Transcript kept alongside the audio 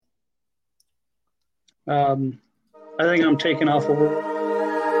I think I'm taking off a little.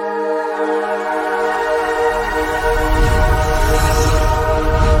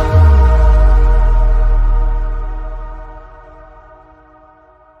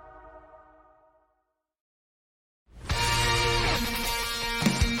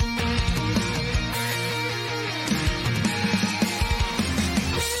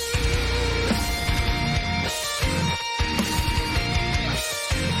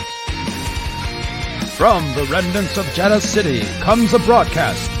 From the remnants of Janus City comes a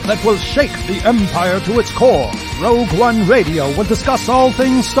broadcast that will shake the Empire to its core. Rogue One Radio will discuss all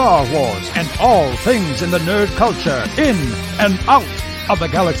things Star Wars and all things in the nerd culture, in and out of the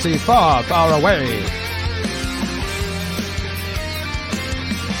galaxy far, far away.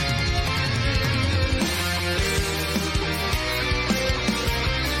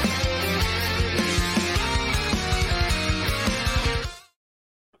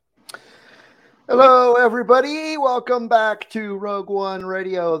 Hello, everybody. Welcome back to Rogue One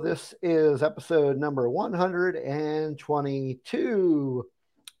Radio. This is episode number 122.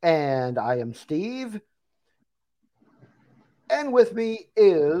 And I am Steve. And with me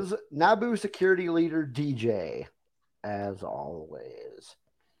is Naboo security leader DJ, as always.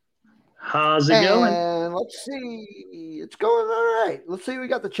 How's it going? And let's see. It's going all right. Let's see. We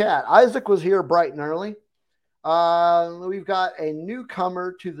got the chat. Isaac was here bright and early. We've got a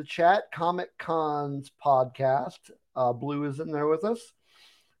newcomer to the chat, Comic Cons podcast. Blue is in there with us.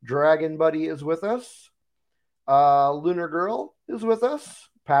 Dragon Buddy is with us. Lunar Girl is with us.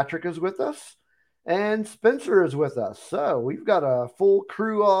 Patrick is with us. And Spencer is with us. So we've got a full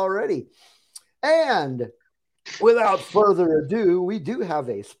crew already. And without further ado, we do have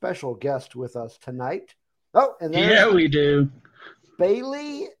a special guest with us tonight. Oh, and there's we do.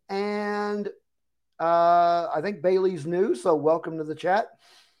 Bailey and I think Bailey's new, so welcome to the chat.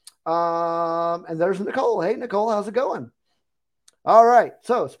 And there's Nicole. Hey, Nicole, how's it going? All right,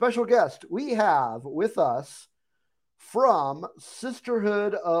 so special guest. We have with us from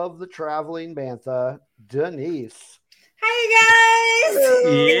Sisterhood of the Traveling Bantha, Denise. Hi, guys.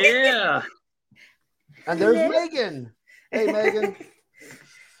 Yeah. And there's Megan. Hey, Megan.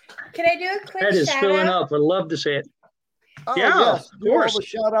 Can I do a quick That is shout filling out? up. I'd love to see it. Oh, Yeah, yes. of Do all course. the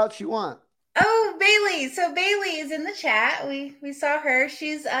shout outs you want. Oh, Bailey. So Bailey is in the chat. We saw her.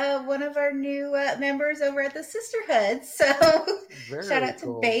 She's one of our new members over at the Sisterhood. So Very shout out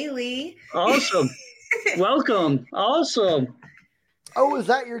cool. to Bailey. Awesome. Welcome. Awesome. Oh, is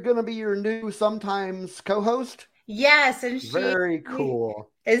that you're going to be your new sometimes co-host? Yes, and she Very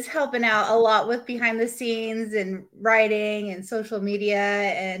cool. is helping out a lot with behind the scenes and writing and social media.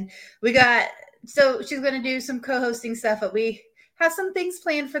 And so she's going to do some co-hosting stuff, but we have some things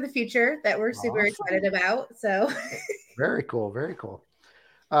planned for the future that we're super excited about. So Very cool. Very cool.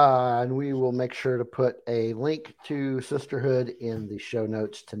 And we will make sure to put a link to Sisterhood in the show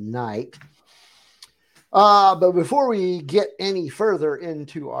notes tonight. But before we get any further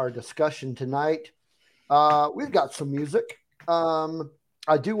into our discussion tonight, we've got some music.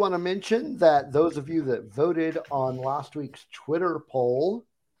 I do want to mention that those of you that voted on last week's Twitter poll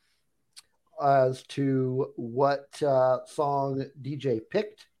as to what song DJ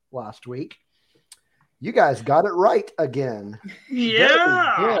picked last week, you guys got it right again.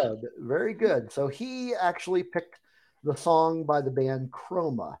 Yeah. Very good. Very good. So he actually picked the song by the band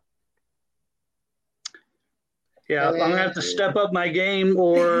Chroma. Yeah, I'm going to have to step up my game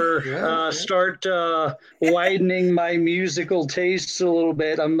or start widening my musical tastes a little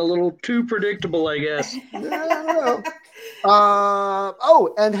bit. I'm a little too predictable, I guess. No.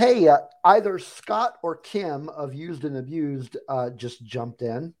 And hey, either Scott or Kim of Used and Abused just jumped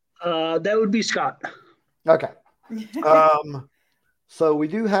in. That would be Scott. Okay. So we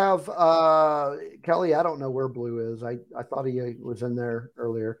do have Kelly. I don't know where Blue is. I thought he was in there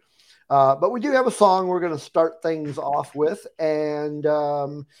earlier. But we do have a song we're going to start things off with, and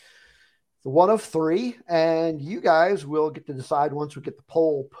one of three, and you guys will get to decide once we get the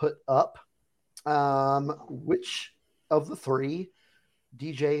poll put up which of the three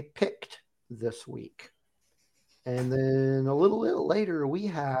DJ picked this week. And then a little bit later, we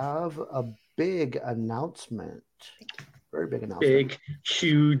have a big announcement. Very big announcement. Big,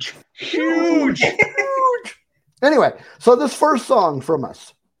 huge. Anyway, so this first song from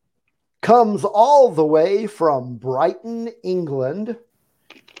us comes all the way from Brighton, England.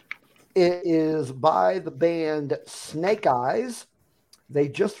 It is by the band Snake Eyes. They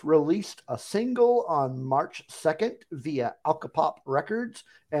just released a single on March 2nd via Alcapop Records,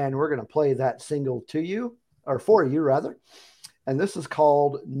 and we're going to play that single to you, or for you rather. And this is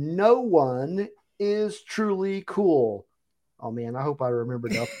called No One Is Truly Cool. Oh man, I hope I remember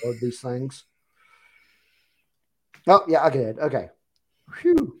to upload these things. Oh, yeah, I did. Okay.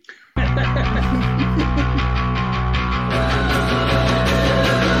 Phew.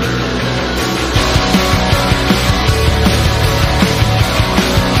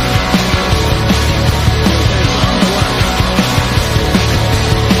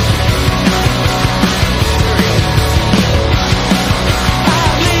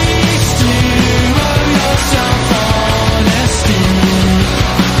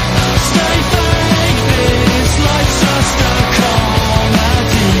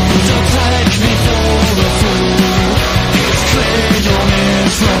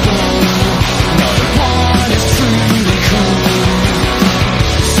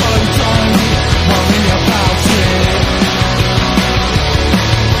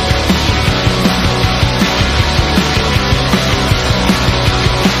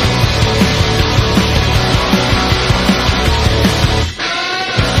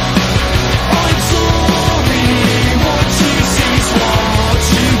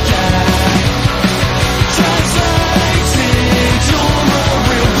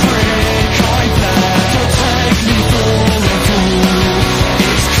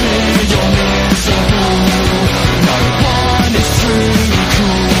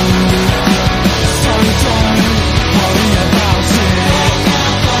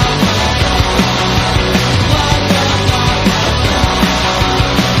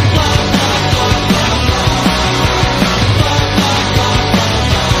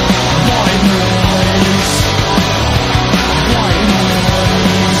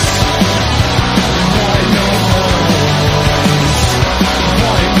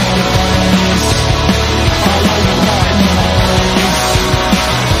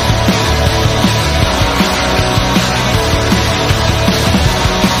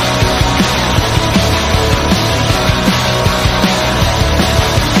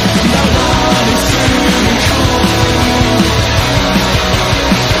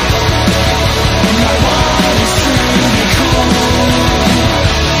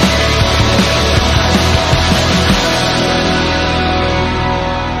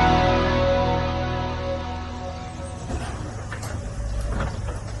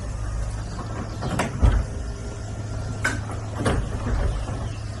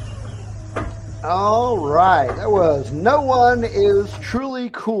 All right. That was No One Is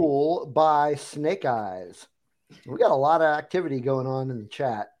Truly Cool by Snake Eyes. We got a lot of activity going on in the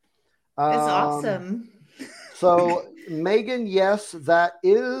chat. It's awesome. So, Megan, yes, that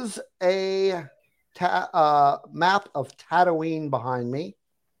is a map of Tatooine behind me.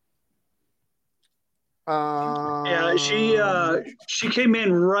 Yeah, she came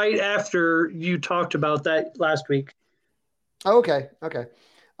in right after you talked about that last week. Okay.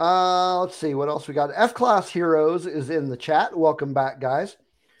 Let's see what else we got. F-Class Heroes is in the chat. Welcome back, guys.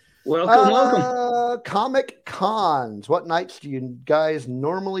 Welcome. Comic Cons. What nights do you guys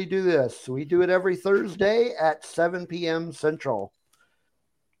normally do this? We do it every Thursday at 7 p.m. Central.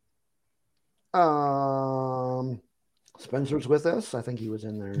 Spencer's with us. I think he was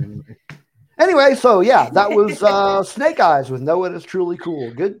in there anyway. Anyway, so yeah, that was Snake Eyes with No One Is Truly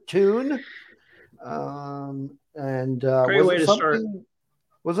Cool. Good tune. Great way to start.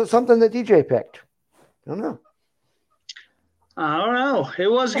 Was it something that DJ picked? I don't know. It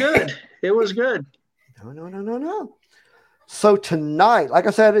was good. It was good. No. So tonight, like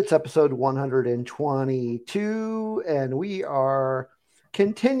I said, it's episode 122, and we are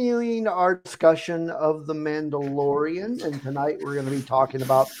continuing our discussion of The Mandalorian. And tonight we're going to be talking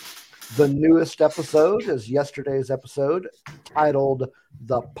about the newest episode, as yesterday's episode, titled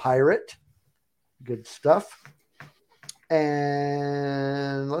The Pirate. Good stuff.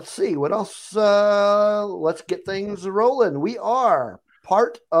 And let's see what else. Let's get things rolling. We are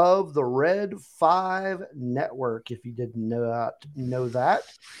part of the Red 5 network, if you did not know that.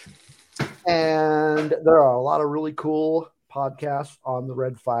 And there are a lot of really cool podcasts on the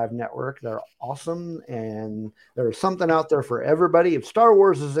Red 5 network. They're awesome. And there's something out there for everybody. If Star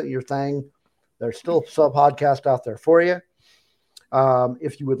Wars isn't your thing, there's still some podcast out there for you.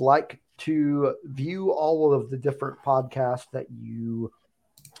 If you would like to view all of the different podcasts that you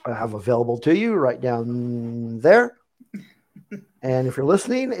have available to you, right down there. And if you're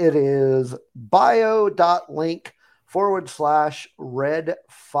listening, it is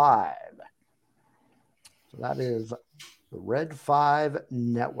bio.link/Red5. So that is the Red 5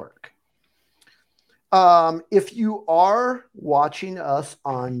 network. If you are watching us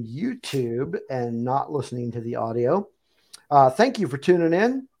on YouTube and not listening to the audio, thank you for tuning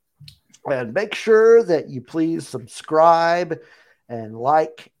in. And make sure that you please subscribe and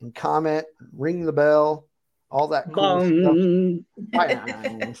like and comment, ring the bell, all that cool stuff.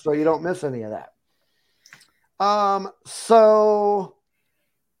 So you don't miss any of that. So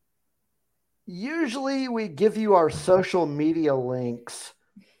usually we give you our social media links,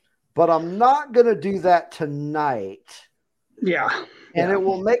 but I'm not going to do that tonight. Yeah. And it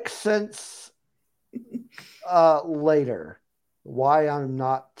will make sense later why I'm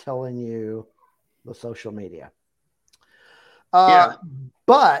not telling you the social media.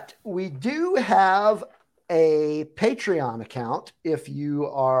 But we do have a Patreon account if you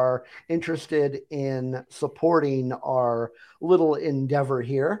are interested in supporting our little endeavor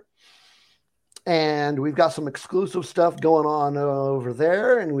here. And we've got some exclusive stuff going on over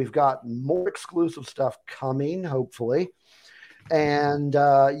there, and we've got more exclusive stuff coming, hopefully. And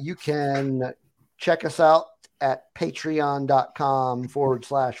you can check us out at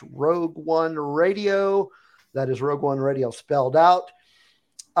patreon.com/Rogue One Radio. That is Rogue One Radio spelled out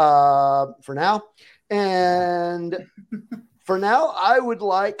for now. And for now, I would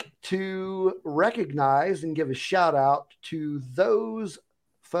like to recognize and give a shout out to those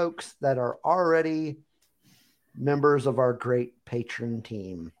folks that are already members of our great patron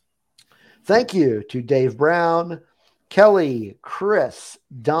team. Thank you to Dave Brown, Kelly, Chris,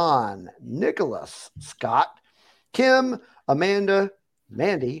 Don, Nicholas, Scott, Kim, Amanda,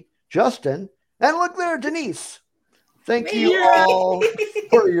 Mandy, Justin, and look there, Denise. Thank you all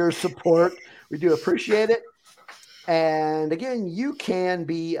for your support. We do appreciate it. And again, you can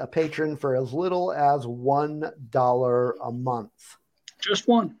be a patron for as little as $1 a month. Just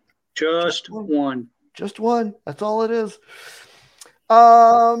one. Just one. Just one. That's all it is.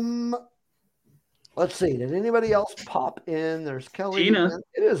 Let's see. Did anybody else pop in? There's Kelly. Tina.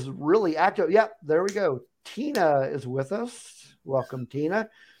 It is really active. Yep, there we go. Tina is with us. Welcome, Tina.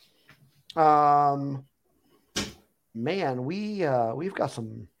 Man, we've got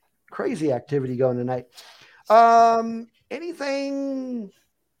some crazy activity going tonight. Anything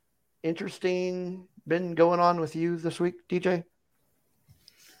interesting been going on with you this week, DJ?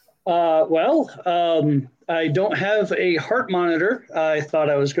 I don't have a heart monitor. I thought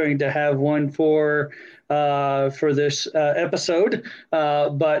I was going to have one for this episode,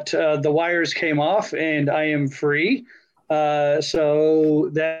 but the wires came off and I am free. So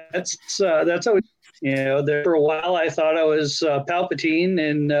that's always, there for a while I thought I was Palpatine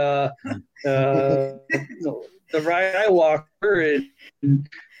and the right eye walker and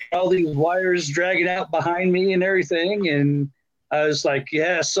all these wires dragging out behind me and everything. And I was like,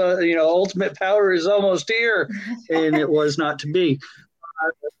 yes, ultimate power is almost here. And it was not to be.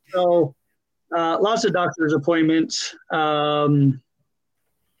 So lots of doctor's appointments.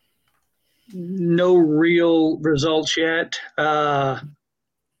 No real results yet.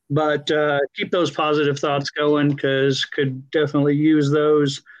 But keep those positive thoughts going because could definitely use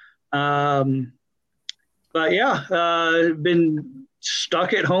those. Been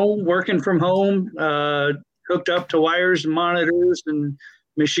stuck at home, working from home, hooked up to wires and monitors and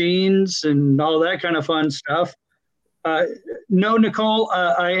machines and all that kind of fun stuff. No, Nicole,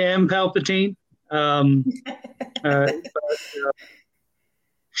 I am Palpatine.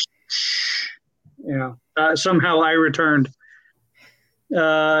 Somehow I returned.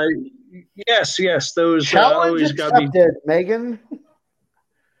 Yes, those always got me. Megan.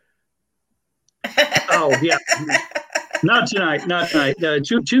 Oh yeah, not tonight.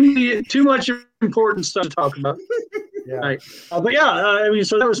 Too much important stuff to talk about. Yeah. Right. So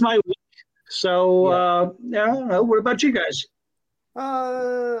that was my week. So I don't know. What about you guys?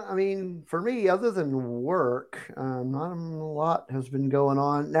 For me, other than work, not a lot has been going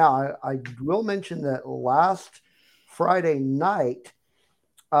on. Now, I will mention that last Friday night,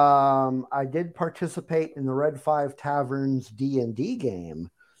 I did participate in the Red 5 Taverns D&D game.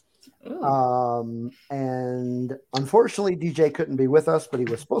 And unfortunately, DJ couldn't be with us, but he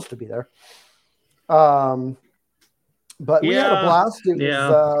was supposed to be there. But we had a blast. It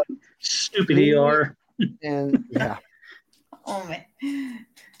was stupid ER. And yeah. Oh man.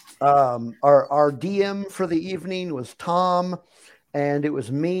 Our DM for the evening was Tom, and it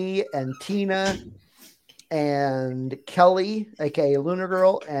was me and Tina and Kelly, aka Lunar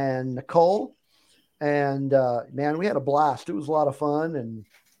Girl, and Nicole. And man, we had a blast. It was a lot of fun and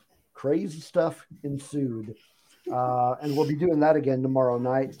crazy stuff ensued. And we'll be doing that again tomorrow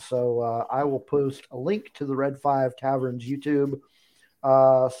night. So I will post a link to the Red 5 Taverns YouTube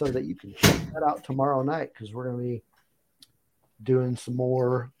so that you can check that out tomorrow night, because we're going to be doing some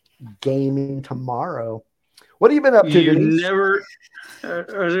more gaming tomorrow. What have you been up to? You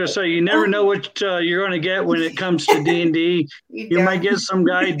never know what you're going to get when it comes to D&D. You might get some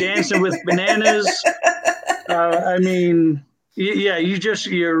guy dancing with bananas.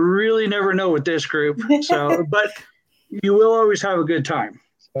 You really never know with this group. So, but you will always have a good time.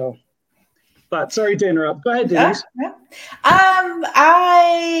 So, But sorry to interrupt. Go ahead, Denise.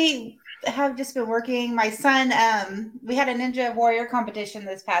 I have just been working. My son, we had a Ninja Warrior competition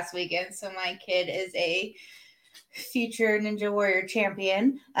this past weekend, so my kid is a future Ninja Warrior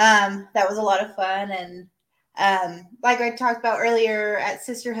champion. That was a lot of fun, and like I talked about earlier at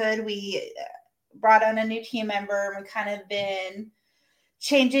Sisterhood, we brought on a new team member, and we kind of been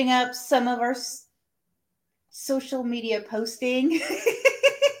changing up some of our social media posting.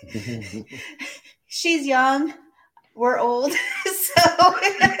 She's young, we're old, so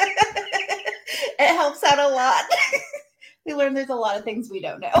it helps out a lot. We learned there's a lot of things we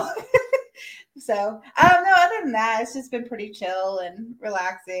don't know. So no, other than that, it's just been pretty chill and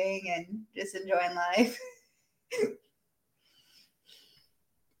relaxing and just enjoying life.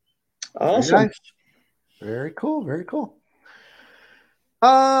 Awesome. Very nice. Very cool. Very cool.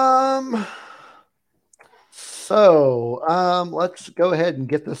 So let's go ahead and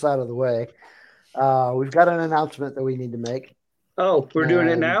get this out of the way. We've got an announcement that we need to make. Oh, we're doing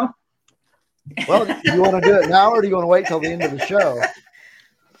it now? Well, do you want to do it now, or do you want to wait till the end of the show?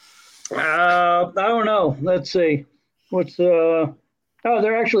 I don't know. Let's see. What's oh,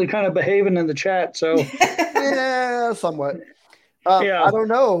 they're actually kind of behaving in the chat. So yeah, somewhat. Yeah. I don't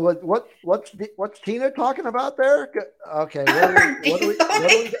know what's Tina talking about there. Okay, what do we got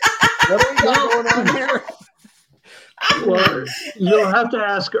going on here? Well, you'll have to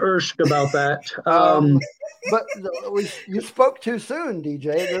ask Ersk about that. But you spoke too soon,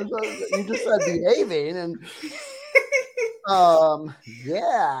 DJ. You just said behaving, and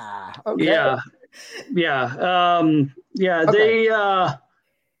yeah, okay. Yeah.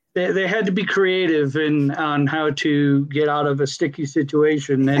 Okay. They had to be creative on how to get out of a sticky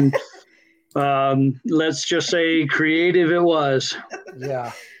situation, and let's just say creative it was.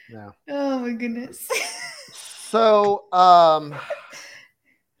 Yeah. Oh my goodness. So I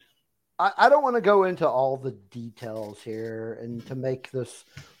don't want to go into all the details here, and to make this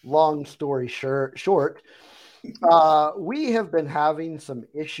long story short, we have been having some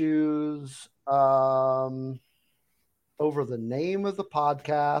issues over the name of the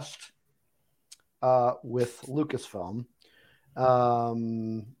podcast with Lucasfilm.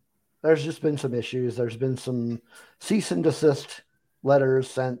 There's just been some issues. There's been some cease and desist letters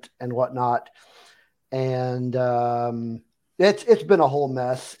sent and whatnot, and it's been a whole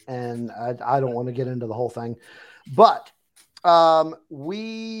mess, and I don't want to get into the whole thing, but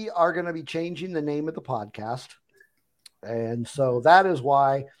we are going to be changing the name of the podcast, and so that is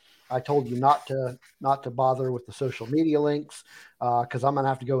why I told you not to bother with the social media links, because I'm going to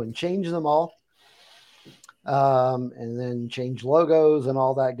have to go and change them all, and then change logos and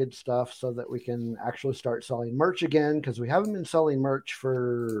all that good stuff so that we can actually start selling merch again, because we haven't been selling merch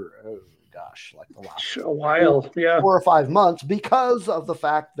for like the last a while, 4 or 5 months, because of the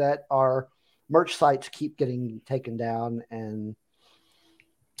fact that our merch sites keep getting taken down and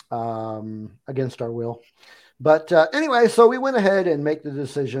against our will. But anyway, so we went ahead and make the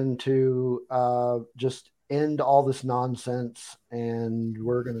decision to just end all this nonsense, and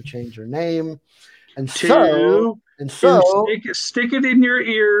we're going to change our name. And so stick it in your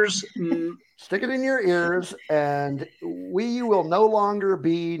ears. Stick it in your ears, and we will no longer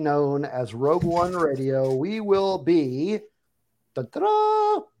be known as Rogue One Radio. We will be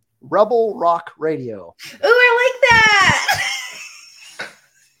Rebel Rock Radio. Oh, I like that.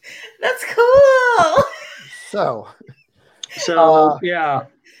 That's cool. So yeah.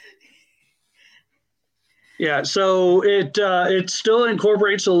 So it still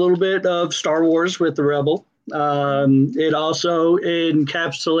incorporates a little bit of Star Wars with the Rebel. It also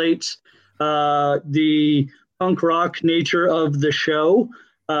encapsulates the punk rock nature of the show,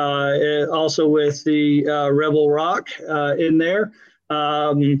 also with the Rebel Rock in there.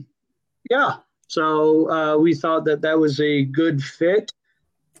 So we thought that was a good fit.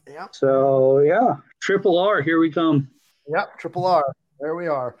 Yeah. So yeah, Triple R, here we come. Yep, Triple R. There we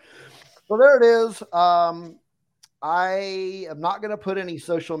are. So there it is. I am not going to put any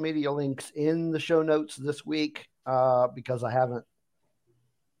social media links in the show notes this week because I haven't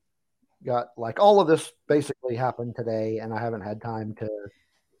got, like, all of this basically happened today, and I haven't had time to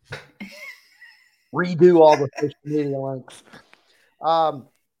redo all the social media links.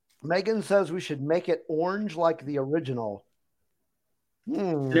 Megan says we should make it orange like the original.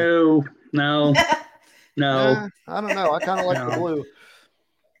 No. I don't know. I kind of like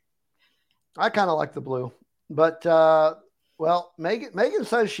the blue. But well, Megan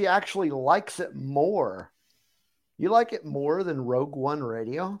says she actually likes it more. You like it more than Rogue One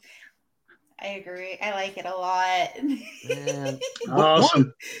Radio? I agree. I like it a lot.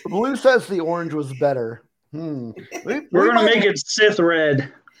 Awesome. Blue says the orange was better. We're gonna make it Sith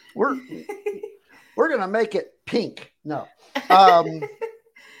red. We're gonna make it pink. No.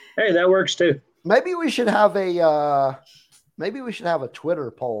 Hey, that works too. Maybe we should have a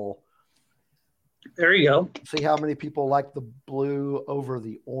Twitter poll. There you go. See how many people like the blue over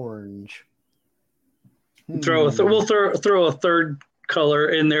the orange. We'll throw a third color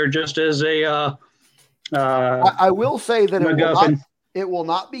in there just as a. I will say that it will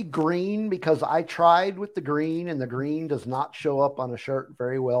not be green, because I tried with the green, and the green does not show up on a shirt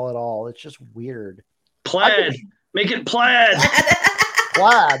very well at all. It's just weird. Plaid. Make it plaid.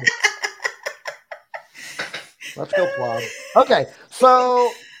 Plaid. Let's go plaid. Okay, so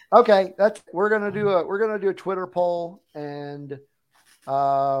we're gonna do a Twitter poll, and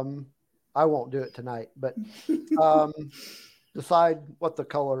I won't do it tonight, but decide what the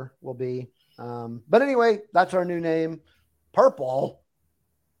color will be. But anyway, that's our new name, Purple.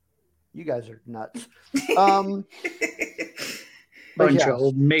 You guys are nuts. Bunch of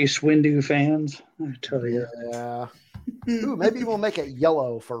old Mace Windu fans, I tell you. Yeah. Ooh, maybe we'll make it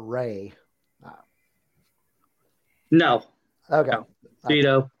yellow for Ray. No. Okay. No.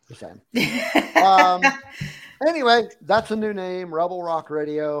 Vito. Anyway, that's a new name, Rebel Rock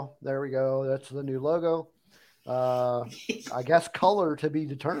Radio. There we go. That's the new logo. I guess color to be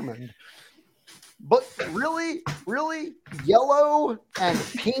determined. But really, really yellow and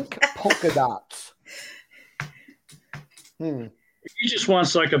pink polka dots. He just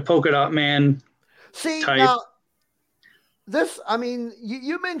wants like a polka dot man. See, type. Now, this, I mean,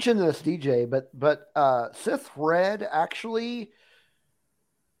 you mentioned this, DJ, but Sith Red actually,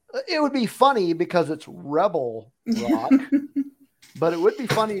 it would be funny because it's Rebel Rock, but it would be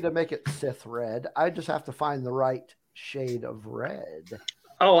funny to make it Sith Red. I just have to find the right shade of red.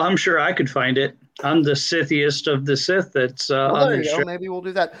 Oh, I'm sure I could find it. I'm the Sithiest of the Sith. That's there you go. Maybe we'll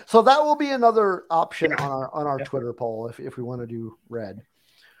do that. So that will be another option on our Twitter poll if we want to do red.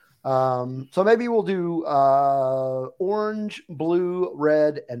 So maybe we'll do orange, blue,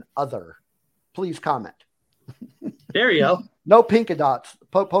 red, and other. Please comment. There you go. No polka dots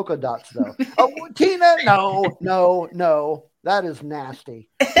though. Oh, Tina, no. That is nasty.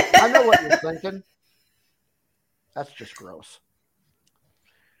 I know what you're thinking. That's just gross.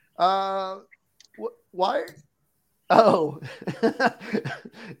 Why? Oh,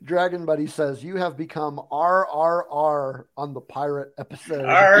 Dragon Buddy says you have become RRR on the pirate episode.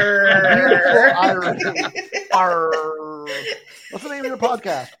 R. What's the name of your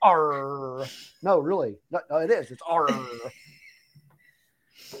podcast? R. No, really. No, it is. It's R.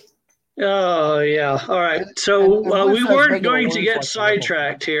 Oh yeah. All right. So we weren't going to get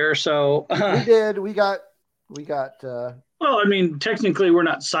sidetracked here. So we did. We got. Well, I mean, technically, we're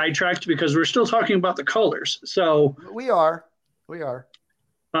not sidetracked because we're still talking about the colors. So we are. All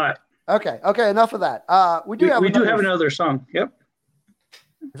right. Okay. Enough of that. We do have another song. Yep.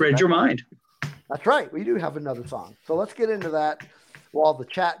 Read your mind. That's right. We do have another song. So let's get into that while the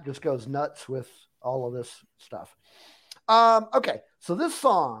chat just goes nuts with all of this stuff. Okay. So this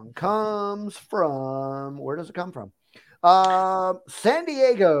song comes from, where does it come from? San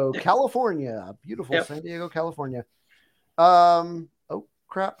Diego, California. Beautiful. Yep. San Diego, California. Oh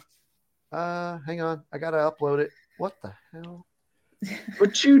crap. Hang on. I gotta upload it. What the hell?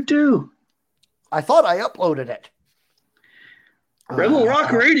 What'd you do? I thought I uploaded it. Rebel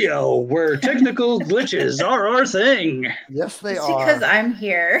Rock Radio, where technical glitches are our thing. Yes, they it's are. Because I'm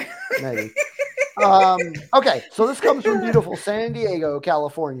here. Maybe. Okay, so this comes from beautiful San Diego,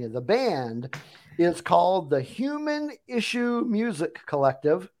 California. The band is called the Human Issue Music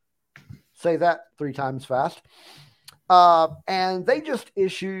Collective. Say that 3 times fast. And they just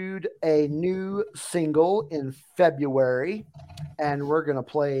issued a new single in February, and we're going to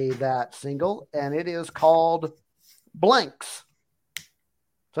play that single, and it is called Blanks.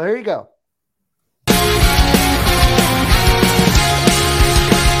 So here you go.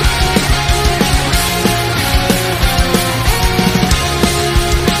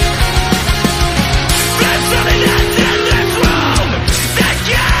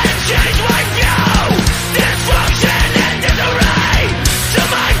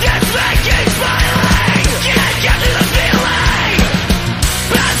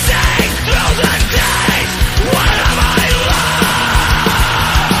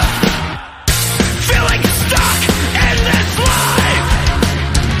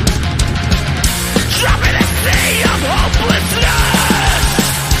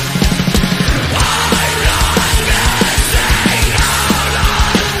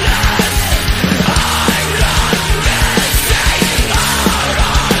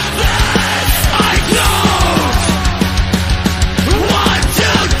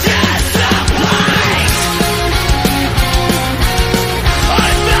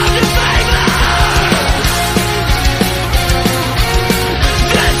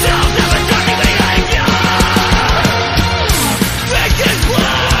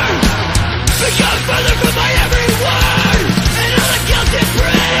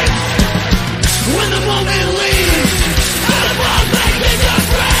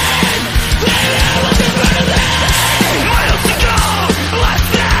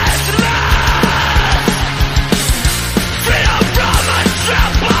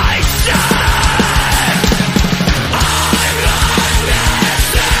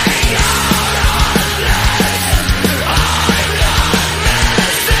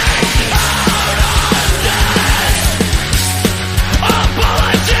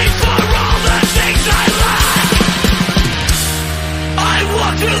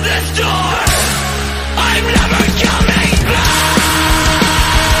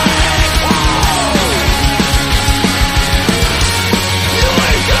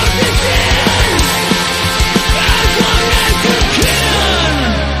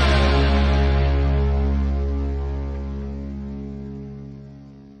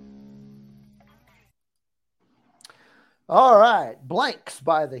 All right. Blanks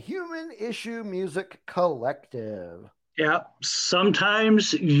by the Human Issue Music Collective. Yeah.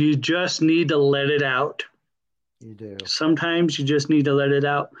 Sometimes you just need to let it out. You do. Sometimes you just need to let it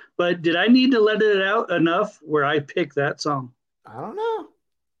out. But did I need to let it out enough where I picked that song? I don't know.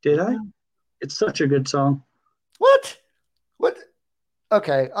 Did I? It's such a good song. What?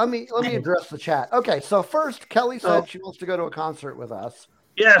 Okay, let me address the chat. Okay, so first, Kelly said she wants to go to a concert with us.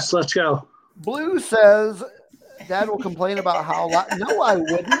 Yes, let's go. Blue says Dad will complain about how loud. No, I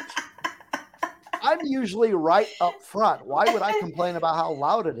wouldn't. I'm usually right up front. Why would I complain about how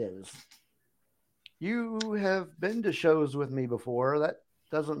loud it is? You have been to shows with me before. That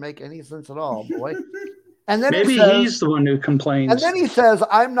doesn't make any sense at all, boy. And then maybe he's the one who complains. And then he says,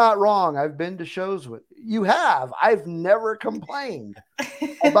 I'm not wrong. I've been to shows with you. Have. I've never complained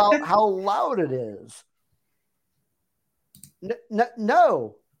about how loud it is.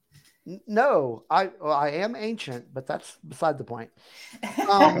 No. I am ancient, but that's beside the point.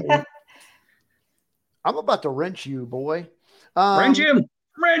 I'm about to wrench you, boy. Wrench him.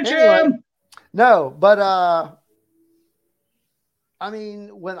 No, but I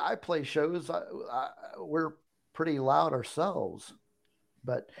mean, when I play shows, we're pretty loud ourselves.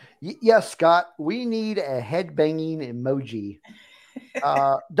 But yes, Scott, we need a headbanging emoji.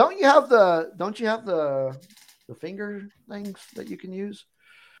 Don't you have the finger things that you can use?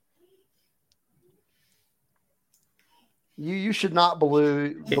 You should not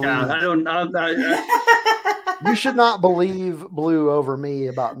believe. Yeah, I don't. You should not believe Blue over me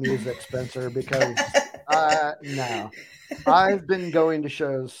about music, Spencer, because no. I've been going to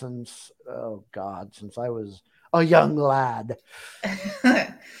shows since I was a young lad.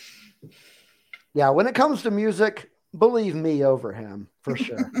 Yeah, when it comes to music, believe me over him, for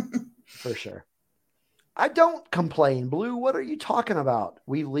sure. For sure. I don't complain, Blue. What are you talking about?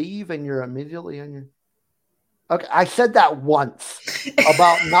 We leave and you're immediately on your... Okay, I said that once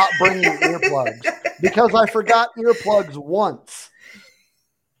about not bringing earplugs because I forgot earplugs once.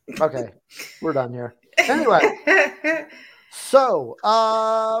 Okay, we're done here. Anyway, so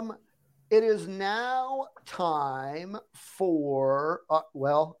it is now time for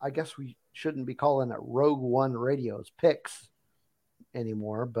I guess we shouldn't be calling it Rogue One Radio's picks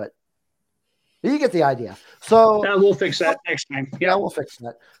anymore, but you get the idea. So we'll fix that next time. Yeah, we'll fix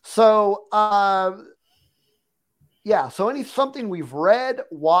that. So so something we've read,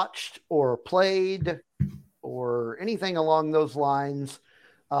 watched, or played, or anything along those lines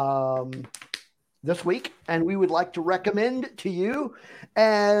this week, and we would like to recommend to you.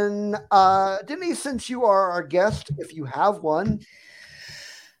 And Denise, since you are our guest, if you have one,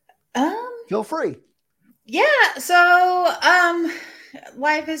 feel free. Yeah. So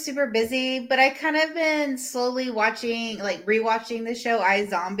life is super busy, but I kind of been slowly rewatching the show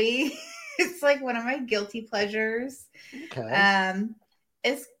iZombie. It's like one of my guilty pleasures. Okay.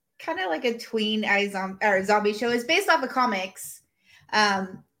 It's kind of like a tween zombie show. It's based off of comics.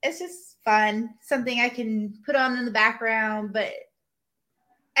 It's just fun, something I can put on in the background, but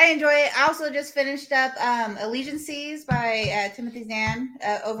I enjoy it. I also just finished up Allegiances by Timothy Zahn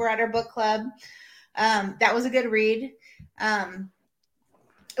over at our book club. That was a good read. It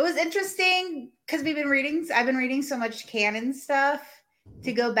was interesting because I've been reading so much canon stuff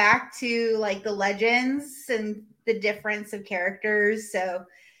to go back to like the legends and the difference of characters. So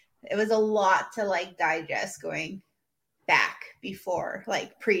it was a lot to like digest going back before,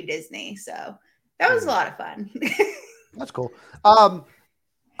 like pre-Disney. So that was a lot of fun. That's cool.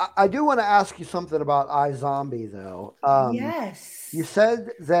 I do want to ask you something about iZombie though. Yes. You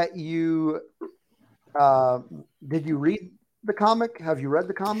said that you did you read the comic? Have you read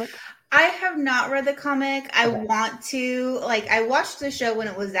the comic? I have not read the comic. I want to. I watched the show when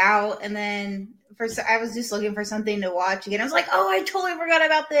it was out, and then I was just looking for something to watch again. I was like, oh, I totally forgot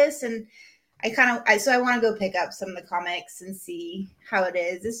about this, and so I want to go pick up some of the comics and see how it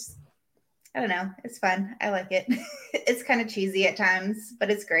is. I don't know. It's fun. I like it. It's kind of cheesy at times,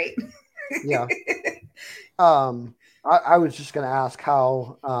 but it's great. Yeah. I was just going to ask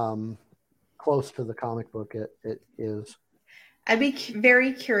how close to the comic book it is. I'd be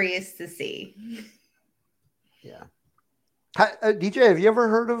very curious to see. Yeah. DJ, have you ever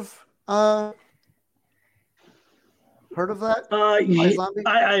heard of that?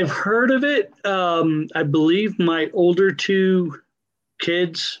 I've heard of it. I believe my older two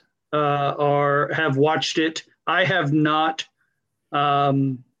kids have watched it. I have not.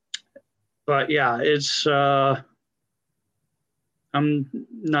 But yeah, it's. I'm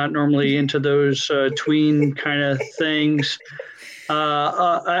not normally into those tween kind of things.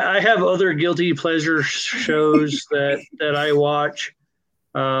 I have other guilty pleasure shows that I watch.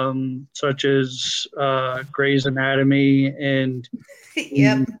 such as Grey's Anatomy and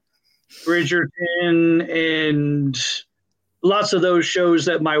Yep. Bridgerton and lots of those shows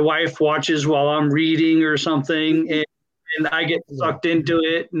that my wife watches while I'm reading or something, and I get sucked into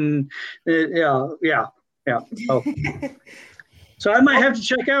it, and yeah. Oh. So I might have to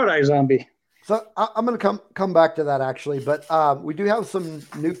check out iZombie. So I'm going to come back to that actually, but we do have some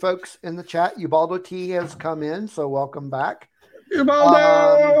new folks in the chat. Ubaldo T has come in, so welcome back.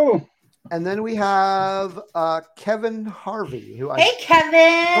 Ubaldo! And then we have Kevin Harvey, who Hey, I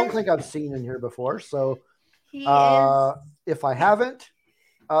Kevin. don't think I've seen in here before. So He is. if I haven't,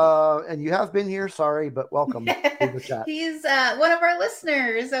 and you have been here, sorry, but welcome to the chat. He's one of our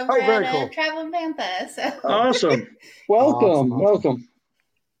listeners over very at cool. Travel and Bantha. So. Awesome. Welcome. Awesome.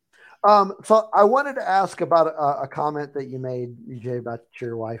 Welcome. So I wanted to ask about a comment that you made, EJ, about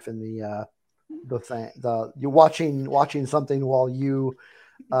your wife and you watching something while you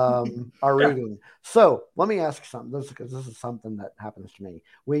are reading. So let me ask you something, because this is something that happens to me.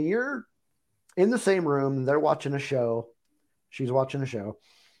 When you're in the same room, they're watching a show, she's watching a show,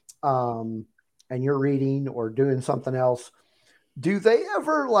 and you're reading or doing something else, do they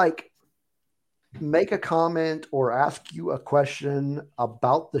ever make a comment or ask you a question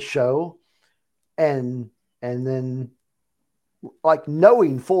about the show and then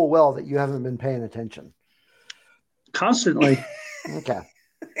knowing full well that you haven't been paying attention? Constantly. Okay.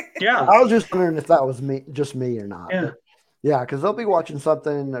 Yeah. I was just wondering if that was just me or not. Yeah. Yeah, because they'll be watching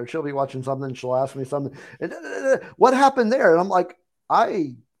something, or she'll be watching something, she'll ask me something, what happened there? And I'm like,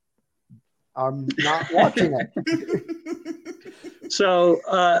 I'm not watching it. So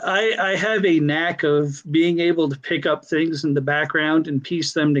I have a knack of being able to pick up things in the background and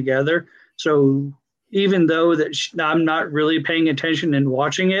piece them together. So even though that I'm not really paying attention and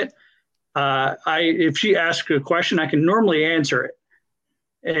watching it, if she asks a question, I can normally answer it.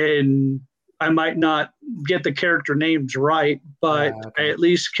 And I might not get the character names right, but okay. I at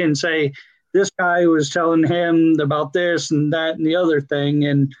least can say, this guy was telling him about this and that and the other thing.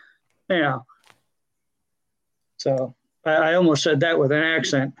 And, so I almost said that with an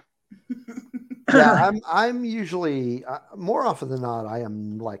accent. Yeah, I'm usually more often than not, I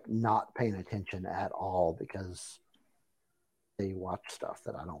am not paying attention at all because they watch stuff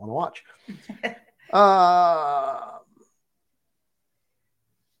that I don't want to watch.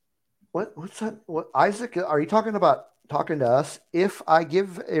 What's that? What, Isaac? Are you talking to us? If I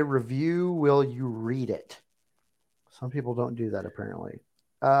give a review, will you read it? Some people don't do that apparently.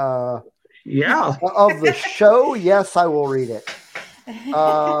 Yeah. Of the show, yes, I will read it.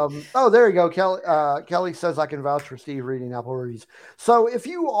 There you go. Kelly says I can vouch for Steve reading Apple reviews. So if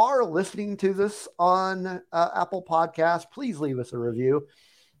you are listening to this on Apple Podcasts, please leave us a review,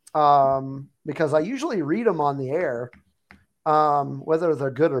 because I usually read them on the air, whether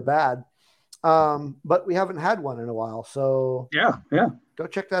they're good or bad. But we haven't had one in a while, so yeah, go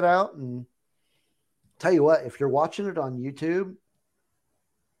check that out. And tell you what, if you're watching it on YouTube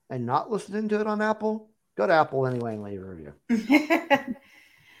and not listening to it on Apple, go to Apple anyway and leave a review.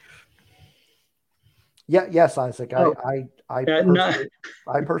 Yeah, yes, Isaac. I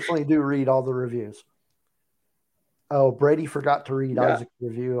personally do read all the reviews. Oh, Brady forgot to read Isaac's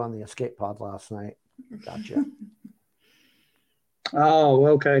review on the Escape Pod last night. Gotcha. Oh,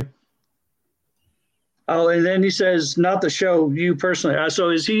 okay. Oh, and then he says, not the show, you personally.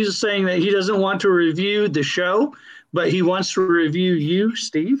 So is he saying that he doesn't want to review the show, but he wants to review you,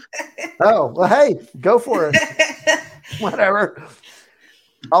 Steve? Oh, well, hey, go for it. Whatever.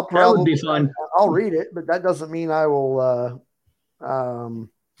 That would be fun. I'll read it, but that doesn't mean I will,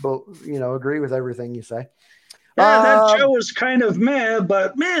 agree with everything you say. Yeah, that show was kind of meh,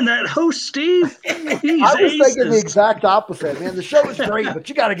 but man, that host Steve, he's I was thinking the exact opposite, man. The show is great, but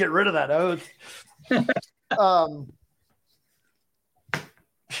you got to get rid of that host.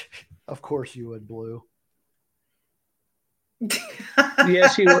 Of course you would, Blue.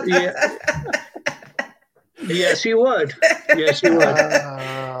 Yes, he would. Yeah. Yes, he would. Yes, he would.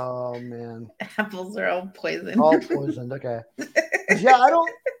 Oh man, apples are all poisoned. All poisoned. Okay. Yeah,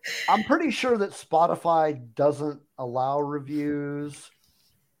 I'm pretty sure that Spotify doesn't allow reviews,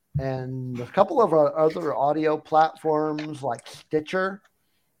 and a couple of our other audio platforms like Stitcher.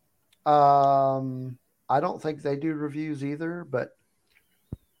 I don't think they do reviews either, but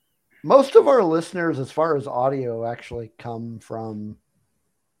most of our listeners, as far as audio, actually come from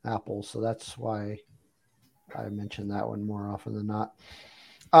Apple, so that's why I mention that one more often than not.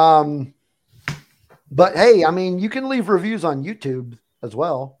 But hey, I mean, you can leave reviews on YouTube as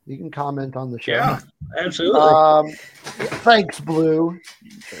well. You can comment on the show. Yeah, absolutely. Thanks, Blue.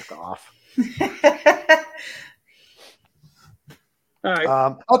 Jerk off. All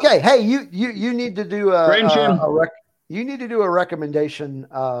right. Okay. Hey, you need to do you need to do a recommendation,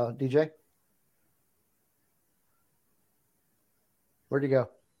 DJ. Where'd you go?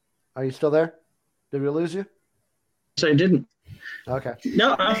 Are you still there? Did we lose you? Yes, I didn't. Okay.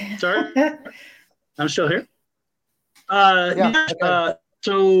 No, I'm sorry. I'm still here. Okay.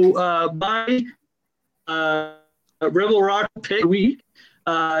 So my Rebel Rock pick week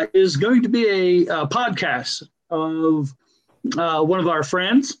is going to be a podcast of one of our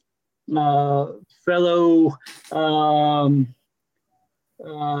friends, fellow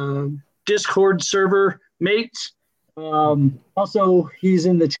Discord server mates. Also, he's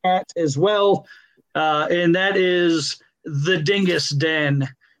in the chat as well, and that is the Dingus Den.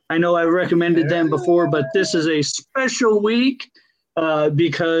 I know I recommended them before, but this is a special week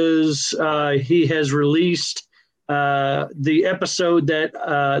because he has released the episode that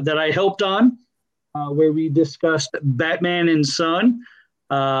I helped on, where we discussed Batman and Son.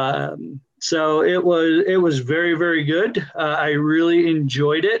 So it was very, very good. I really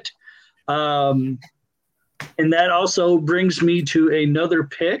enjoyed it. And that also brings me to another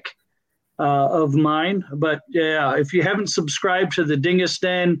pick of mine. But yeah, if you haven't subscribed to the Dingus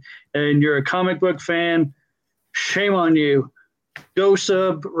Den and you're a comic book fan, shame on you. Go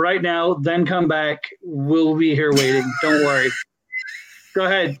sub right now, then come back. We'll be here waiting. Don't worry. Go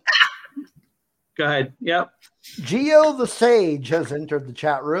ahead. Yep. Geo the Sage has entered the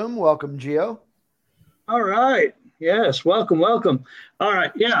chat room. Welcome, Geo. All right. Yes, welcome. All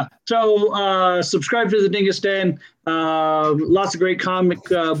right, yeah. So subscribe to the Dingus Den. Lots of great comic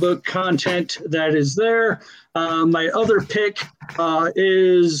book content that is there. My other pick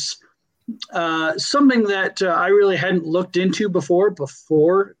is something that I really hadn't looked into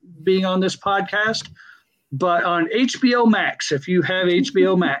before being on this podcast, but on HBO Max, if you have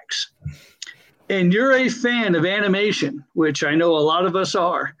HBO Max, and you're a fan of animation, which I know a lot of us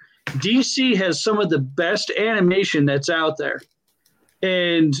are, DC has some of the best animation that's out there.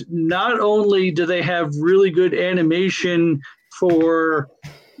 And not only do they have really good animation for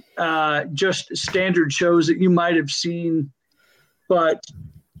just standard shows that you might have seen, but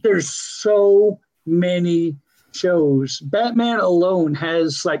there's so many shows. Batman alone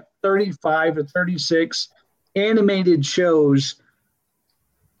has like 35 or 36 animated shows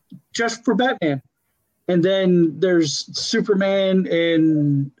just for Batman. And then there's Superman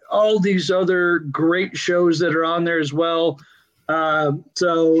and all these other great shows that are on there as well.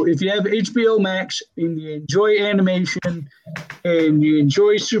 So if you have HBO Max and you enjoy animation and you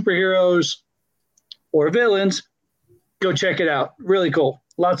enjoy superheroes or villains, go check it out. Really cool.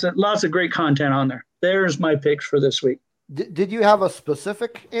 Lots of great content on there. There's my picks for this week. Did you have a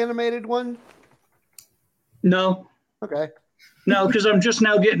specific animated one? No. Okay. No, because I'm just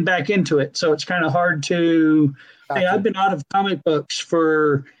now getting back into it. So it's kind of hard to Hey, I've been out of comic books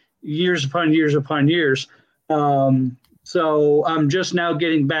for years upon years upon years. So I'm just now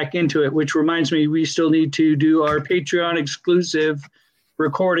getting back into it, which reminds me, we still need to do our Patreon exclusive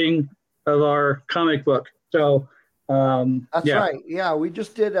recording of our comic book. So that's right. Yeah, we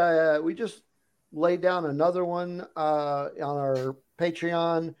just did. We just laid down another one on our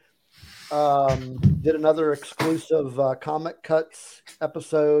Patreon. Did another exclusive Comic Cuts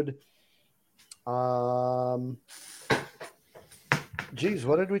episode. Geez,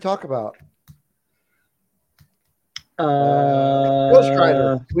 what did we talk about? Ghost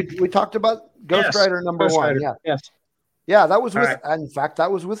Rider. We talked about Ghost Rider number Ghost 1. Rider. Yeah. Yes. Yeah, that was with, in fact,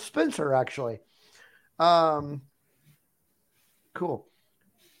 that was with Spencer, actually. Cool.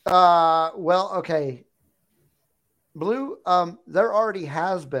 Well, okay. Blue, there already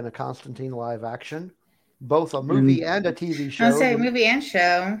has been a Constantine live action, both a movie and a TV show. I'll say movie and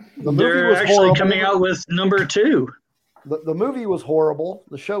show. The movie was actually horrible. Coming out with number 2. The movie was horrible.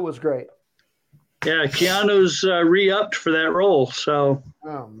 The show was great. Yeah, Keanu's re-upped for that role, so.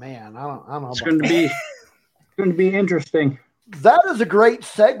 Oh man, I don't know. It's going to be interesting. That is a great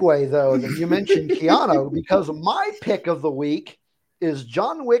segue, though, that you mentioned Keanu, because my pick of the week is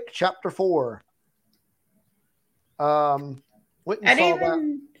John Wick Chapter 4. I didn't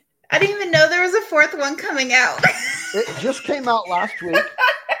even know there was a 4th one coming out. It just came out last week.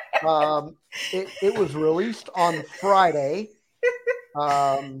 It was released on Friday.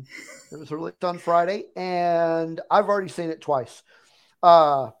 It was released on Friday, and I've already seen it twice.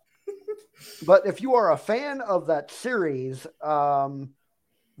 But if you are a fan of that series,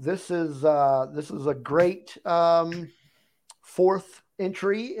 this is a great 4th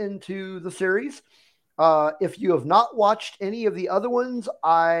entry into the series. If you have not watched any of the other ones,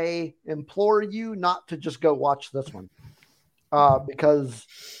 I implore you not to just go watch this one, because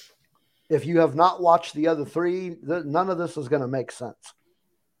If you have not watched the other three, none of this is going to make sense.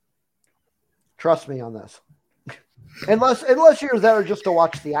 Trust me on this. unless you're there just to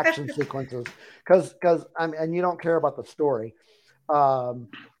watch the action sequences, because and you don't care about the story, because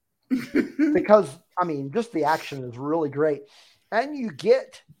I mean, just the action is really great, and you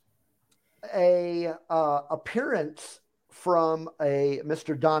get a appearance from a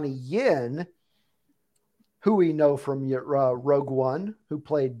Mr. Donnie Yen, who we know from Rogue One, who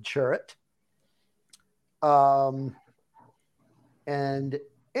played Chirrut. And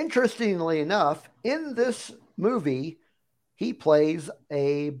interestingly enough, in this movie, he plays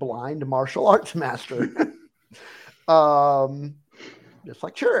a blind martial arts master, just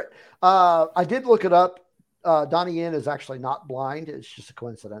like Chirrut. I did look it up. Donnie Yen is actually not blind; it's just a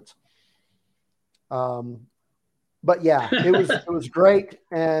coincidence. But yeah, it was great.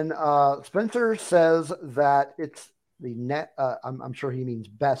 And Spencer says that it's the net. I'm sure he means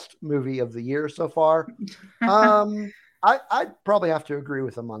best movie of the year so far. I'd probably have to agree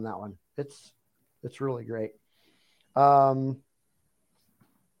with him on that one. It's really great. I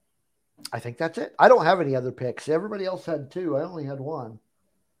think that's it. I don't have any other picks. Everybody else had two. I only had one.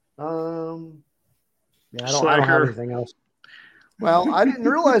 Yeah, I don't have anything else. Well, I didn't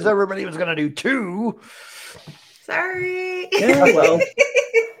realize everybody was going to do two. Sorry. Yeah, well,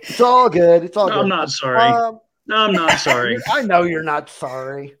 it's all good. It's all good. I'm not sorry. I'm not sorry. I know you're not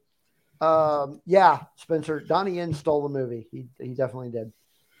sorry. Yeah, Spencer, Donnie Yen stole the movie. He definitely did.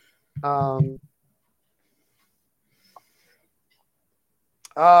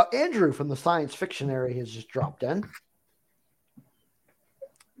 Andrew from the Science Fictionary has just dropped in.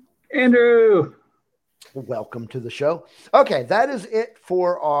 Andrew, welcome to the show. Okay, that is it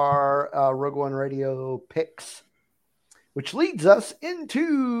for our Rogue One Radio picks, which leads us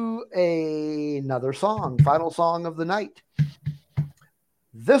into another song, final song of the night.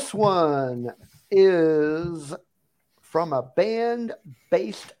 This one is from a band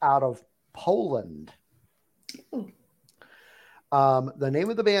based out of Poland. The name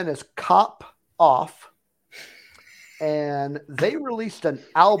of the band is Cop Off, and they released an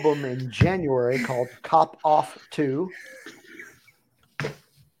album in January called Cop Off 2.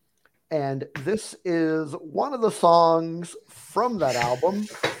 And this is one of the songs from that album.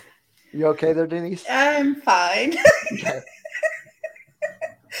 You okay there, Denise? I'm fine. Okay.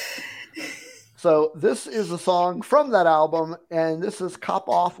 So this is a song from that album, and this is Cop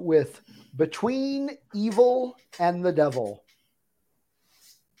Off with Between Evil and the Devil.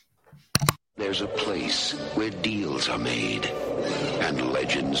 There's a place where deals are made and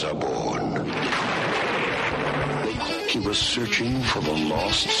legends are born. He was searching for the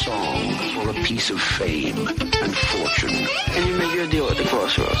lost song, for a piece of fame and fortune. And you made your deal at the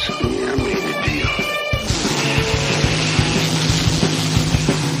crossroads. Yeah, I made a deal.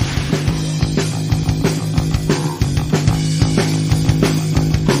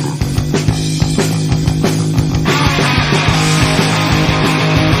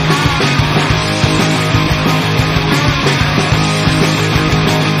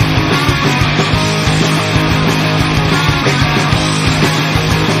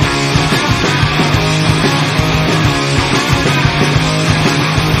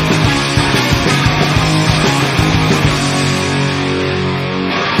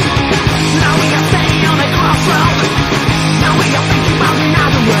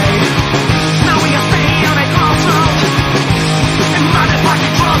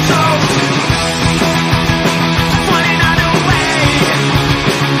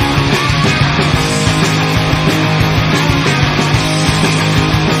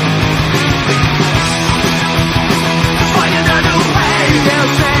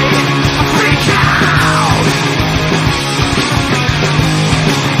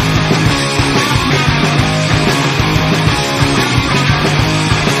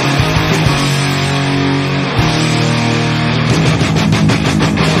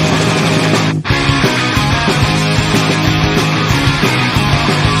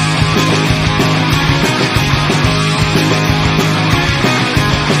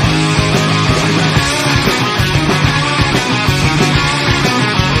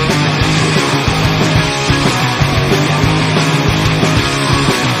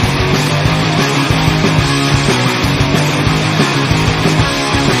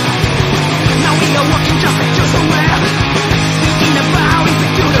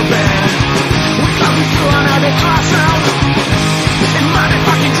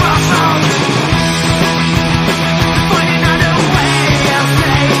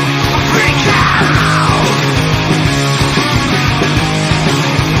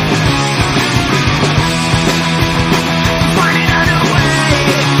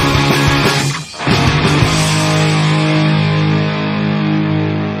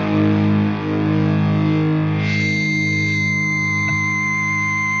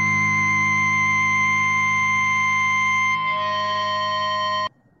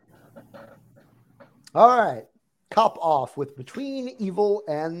 All right. Cop off with Between Evil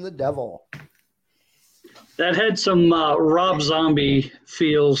and the Devil. That had some Rob Zombie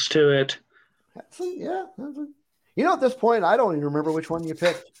feels to it. Yeah. You know, at this point, I don't even remember which one you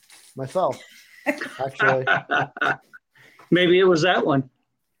picked myself, actually. Maybe it was that one.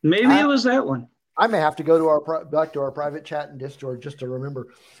 It was that one. I may have to go to back to our private chat in Discord just to remember.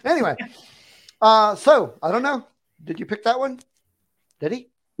 Anyway, so I don't know. Did you pick that one? Did he?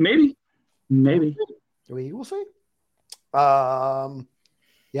 Maybe. We will see.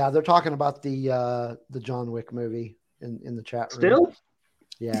 Yeah, they're talking about the John Wick movie in the chat room. Still?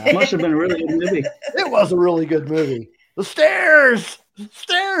 Yeah. It must have been a really good movie. It was a really good movie. The stairs,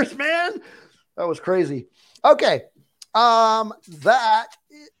 man. That was crazy. Okay. That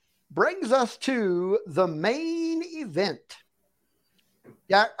brings us to the main event.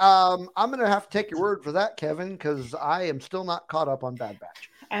 Yeah, I'm going to have to take your word for that, Kevin, because I am still not caught up on Bad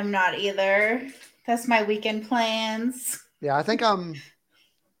Batch. I'm not either. That's my weekend plans. Yeah, I think I'm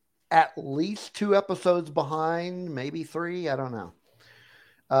at least 2 episodes behind, maybe 3. I don't know.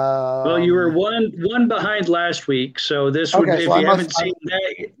 Well, you were one behind last week, so this would, if you haven't seen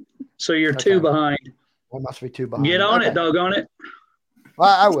that, so you're 2 behind. I must be 2 behind. Get on it, doggone it.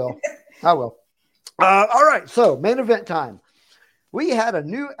 I will. All right, so main event time. We had a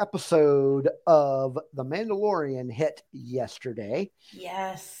new episode of The Mandalorian hit yesterday.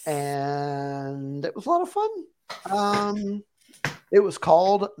 Yes. And it was a lot of fun. It was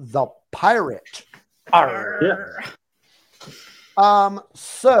called The Pirate. Yeah.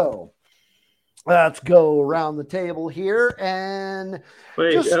 So let's go around the table here and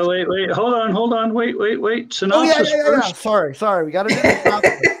wait. Hold on. Wait. Synopsis first. Sorry. We got to do the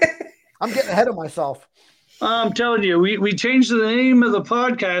synopsis. I'm getting ahead of myself. I'm telling you, we changed the name of the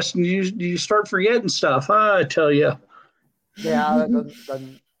podcast and you start forgetting stuff. I tell you. Yeah, that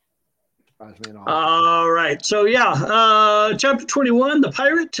doesn't surprise me at all. All right. So, chapter 21, The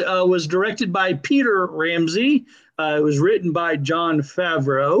Pirate, was directed by Peter Ramsey. It was written by Jon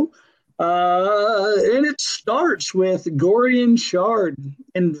Favreau. And it starts with Gorian Shard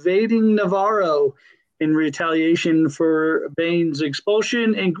invading Navarro in retaliation for Bane's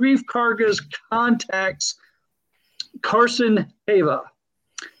expulsion, and Greef Karga contacts Carson Teva.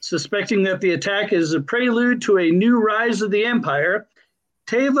 Suspecting that the attack is a prelude to a new rise of the Empire,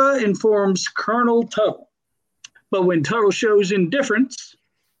 Teva informs Colonel Tuttle. But when Tuttle shows indifference,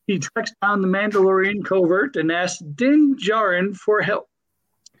 he tracks down the Mandalorian covert and asks Din Djarin for help.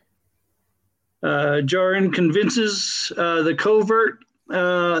 Djarin convinces the covert,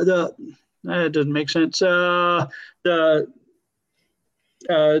 that doesn't make sense, the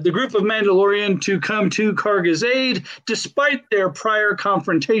group of Mandalorian to come to Karga's aid, despite their prior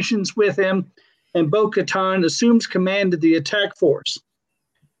confrontations with him, and Bo-Katan assumes command of the attack force.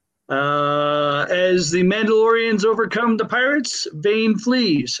 As the Mandalorians overcome the pirates, Bane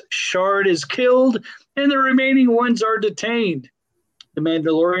flees, Shard is killed, and the remaining ones are detained. The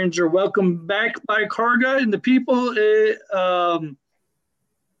Mandalorians are welcomed back by Karga and the people, and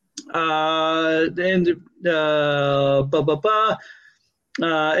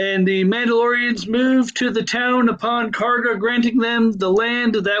the Mandalorians move to the town upon Karga granting them the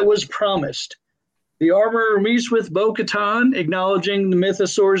land that was promised. The armorer meets with Bo-Katan, acknowledging the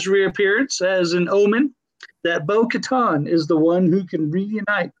Mythosaur's reappearance as an omen that Bo-Katan is the one who can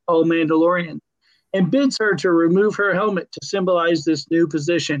reunite all Mandalorians, and bids her to remove her helmet to symbolize this new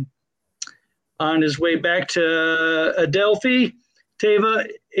position. On his way back to Adelphi, Teva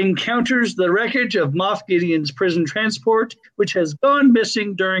encounters the wreckage of Moff Gideon's prison transport, which has gone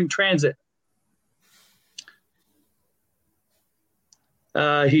missing during transit.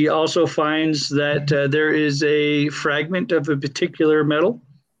 He also finds that there is a fragment of a particular metal,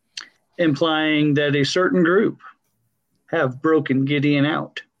 implying that a certain group have broken Gideon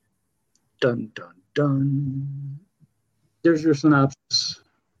out. Dun, dun, dun. There's your synopsis.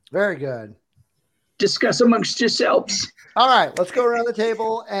 Very good. Discuss amongst yourselves. All right, let's go around the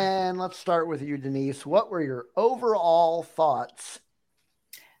table and let's start with you, Denise. What were your overall thoughts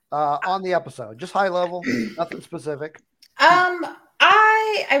on the episode? Just high level, nothing specific.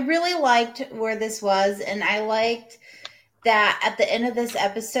 I really liked where this was, and I liked that at the end of this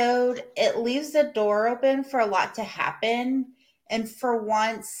episode, it leaves the door open for a lot to happen. And for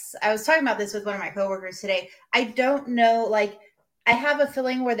once, I was talking about this with one of my coworkers today. I don't know, I have a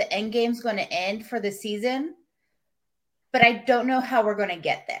feeling where the end game's going to end for the season, but I don't know how we're going to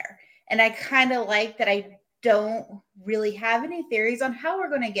get there. And I kind of like that I don't really have any theories on how we're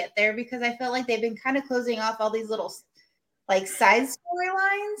going to get there, because I felt like they've been kind of closing off all these little side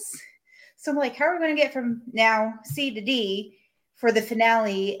storylines. So I'm like, how are we going to get from now C to D for the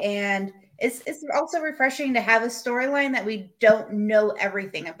finale? And it's also refreshing to have a storyline that we don't know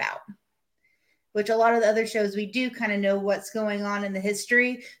everything about, which a lot of the other shows we do kind of know what's going on in the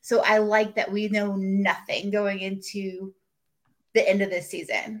history. So I like that we know nothing going into the end of this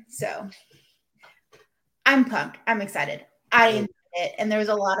season. So I'm pumped. I'm excited. I enjoyed it. And there was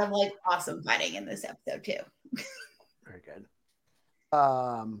a lot of like awesome fighting in this episode too. Very good.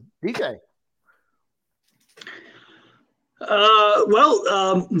 DJ.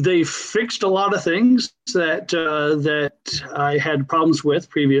 They fixed a lot of things that I had problems with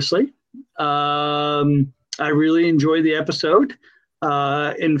previously. I really enjoyed the episode.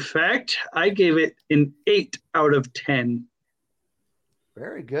 In fact, I gave it an 8 out of 10.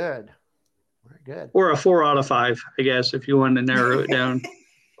 Very good. Very good. Or a 4 out of 5, I guess, if you want to narrow it down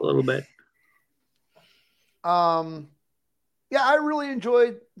a little bit. Yeah, I really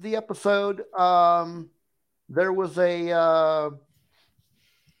enjoyed the episode. There was a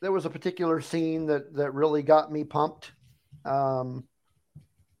particular scene that really got me pumped. So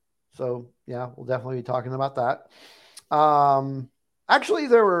yeah, we'll definitely be talking about that. Actually,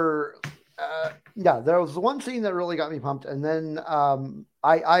 there was one scene that really got me pumped, and then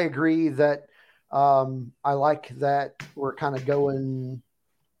I agree that I like that we're kind of going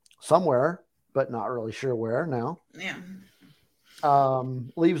somewhere, but not really sure where now. Yeah.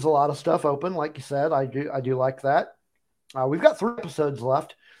 Leaves a lot of stuff open, like you said. I do like that. We've got 3 episodes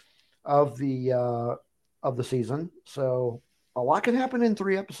left of the season, so a lot can happen in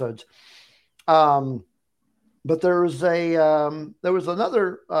 3 episodes. But there was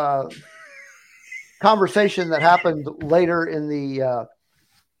another conversation that happened later in the.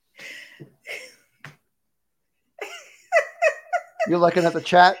 You're looking at the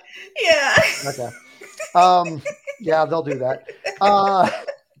chat? Yeah. Okay. Yeah, they'll do that.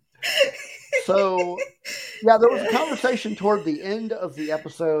 So, yeah, there was a conversation toward the end of the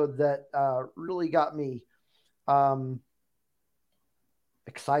episode that really got me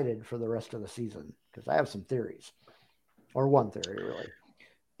excited for the rest of the season, because I have some theories, or one theory really.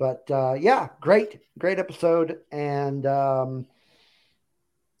 But yeah, great episode, and I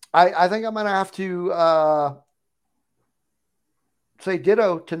think I'm gonna have to say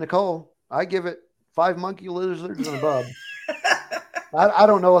ditto to Nicole. I give it 5 monkey lizards and a bub. I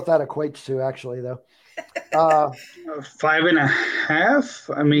don't know what that equates to, actually, though.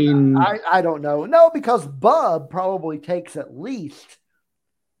 5.5. I mean, I don't know. No, because bub probably takes at least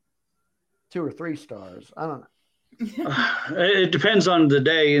 2 or 3 stars. I don't know. It depends on the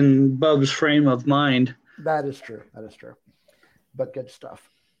day and Bub's frame of mind. That is true. But good stuff.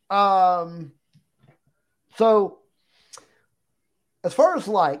 So as far as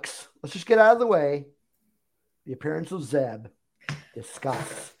likes, let's just get out of the way. The appearance of Zeb.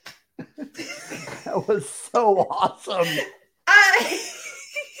 Discuss. That was so awesome. I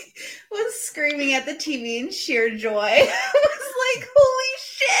was screaming at the TV in sheer joy. I was like, holy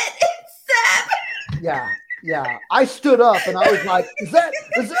shit, it's Zeb. Yeah. I stood up and I was like, is that?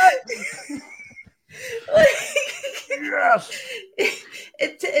 Yes.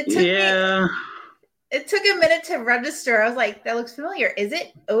 It took me. It took a minute to register. I was like, that looks familiar. Is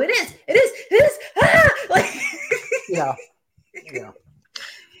it? Oh, it is. It is. Ah! Like, yeah.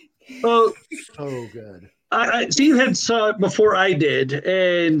 Well, so good. Steve had saw it before I did,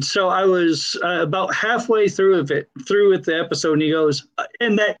 and so I was about halfway through the episode, and he goes,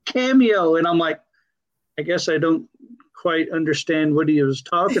 and that cameo, and I'm like, I guess I don't quite understand what he was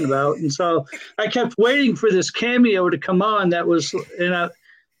talking about, and so I kept waiting for this cameo to come on. That was, it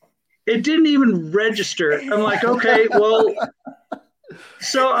didn't even register. I'm like, okay, well.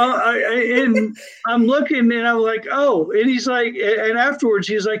 So I'm looking and I'm like, oh, and he's like, and afterwards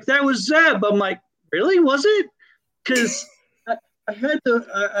he's like, that was Zeb. I'm like, really? Was it? Because I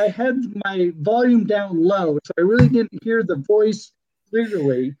had my volume down low, so I really didn't hear the voice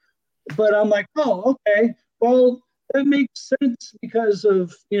clearly. But I'm like, oh, okay, well, that makes sense because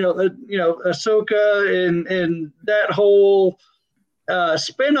of Ahsoka and that whole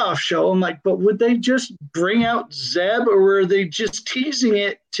spin-off show. I'm like, but would they just bring out Zeb, or were they just teasing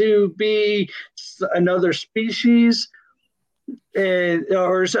it to be another species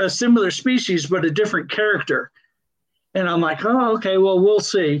or a similar species but a different character? And I'm like, oh, okay, well, we'll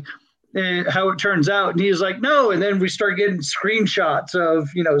see how it turns out. And he's like, no. And then we start getting screenshots of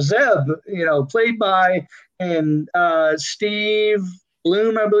Zeb, played by Steve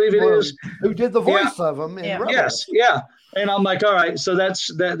Bloom, I believe it is, who did the voice of him in Rebels. Yes, yeah. And I'm like, all right, so that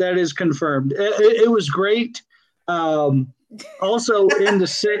is confirmed. It was great. Also in the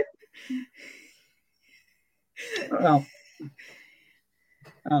set.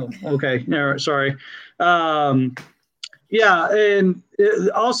 Oh, okay. No, sorry. Yeah, and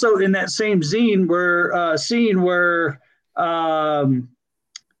also in that same scene where Dave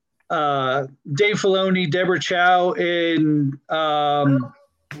Filoni, Deborah Chow, and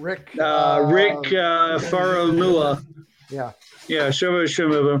Rick Faramua. Yeah. Yeah,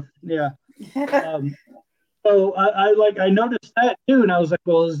 Shuma. Yeah. So I noticed that too, and I was like,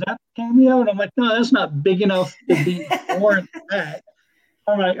 well, is that a cameo? And I'm like, no, that's not big enough to be warrant that.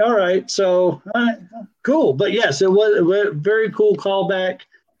 I'm like, all right, so cool. But yes, it was a very cool callback.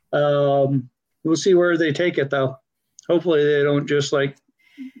 We'll see where they take it, though. Hopefully, they don't just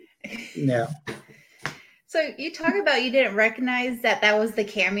yeah. So you talk about you didn't recognize that was the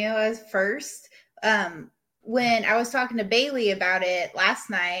cameo as first. When I was talking to Bailey about it last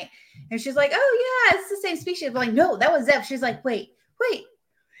night, and she's like, "Oh yeah, it's the same species." I'm like, "No, that was Zeb." She's like, "Wait, it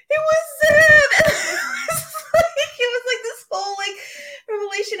was Zeb." It was like this whole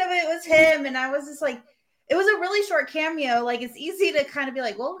revelation of it was him, and I was just like, it was a really short cameo. Like it's easy to kind of be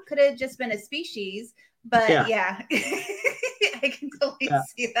like, well, it could have just been a species, but yeah. I can totally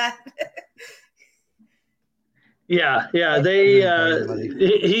see that. Yeah.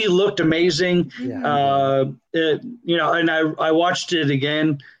 He looked amazing. Yeah. And I watched it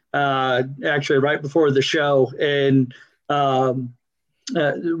again, actually right before the show, and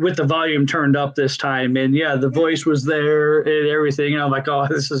with the volume turned up this time, and the voice was there and everything. And I'm like, oh,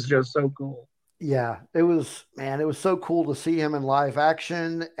 this is just so cool. Yeah, it was so cool to see him in live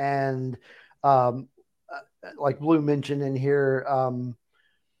action, and like Blue mentioned in here,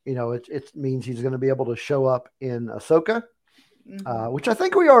 it means he's going to be able to show up in Ahsoka, which I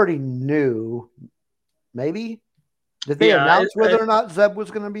think we already knew. Maybe did they announce whether or not Zeb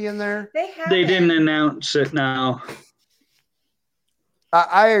was going to be in there? They didn't announce it now.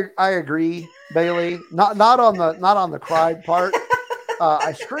 I agree, Bailey. Not on the cried part.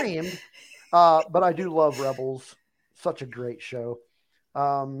 I screamed, but I do love Rebels. Such a great show.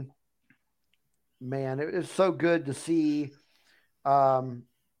 Man, it is so good to see. So,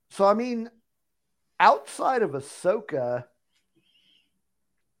 I mean, outside of Ahsoka,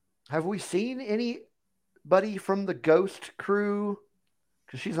 have we seen anybody from the Ghost crew?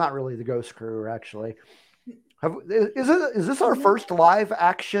 Because she's not really the Ghost crew, actually. Is this our first live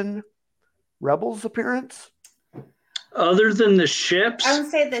action Rebels appearance? Other than the ships? I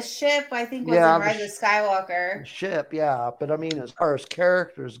would say the ship, I think, was in Rise of Skywalker. The ship, yeah. But I mean, as far as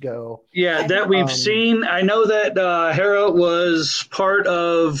characters go. Yeah, that we've seen. I know that Hera was part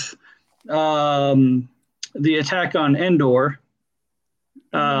of the attack on Endor.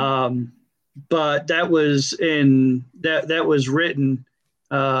 But that was that was written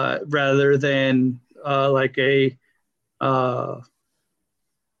rather than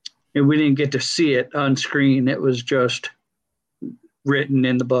and we didn't get to see it on screen. It was just written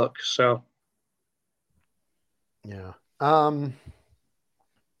in the book. So, yeah. But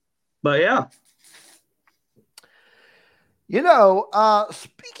yeah.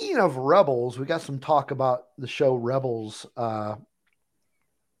 Speaking of Rebels, we got some talk about the show Rebels.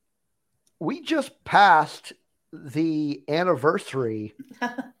 We just passed the anniversary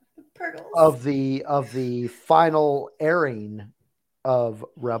of the final airing of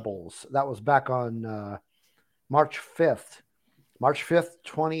Rebels. That was back on March 5th. March 5th,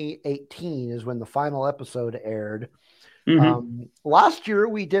 2018 is when the final episode aired. Last year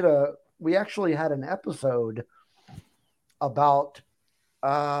we actually had an episode about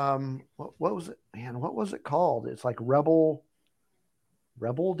what was it? Man, what was it called? It's like Rebel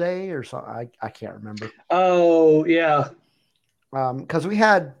Day or something. I can't remember. Oh yeah. Because we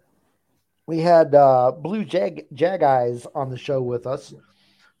had Blue Jag Eyes on the show with us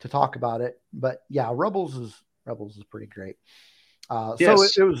to talk about it. But yeah, Rebels is pretty great.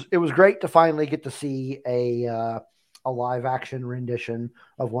 Yes. So it was great to finally get to see a live action rendition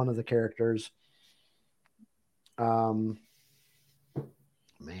of one of the characters. Man,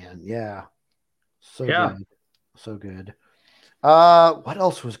 yeah. Good. So good. What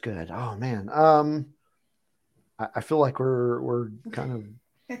else was good? Oh man. I feel like we're kind of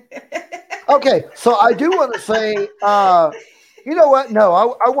okay. So I do want to say, you know what? No,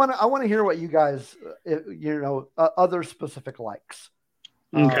 I want to hear what you guys, other specific likes.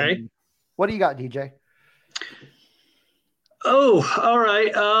 Okay. What do you got, DJ? Oh, all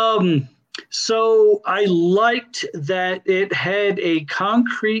right. So I liked that it had a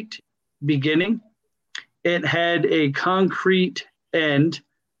concrete beginning. It had a concrete end,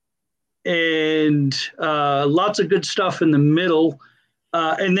 and lots of good stuff in the middle,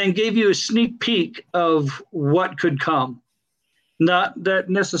 and then gave you a sneak peek of what could come. Not that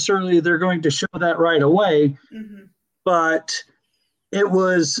necessarily they're going to show that right away, but it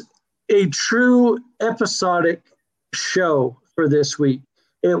was a true episodic show for this week.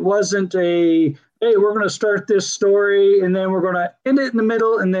 It wasn't a, hey, we're going to start this story and then we're going to end it in the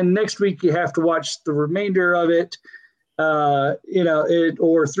middle, and then next week you have to watch the remainder of it,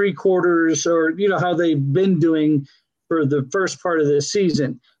 or 3 quarters, or how they've been doing for the first part of this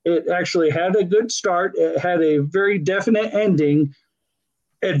season. It actually had a good start. It had a very definite ending,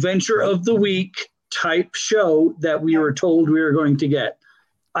 adventure of the week type show that we were told we were going to get.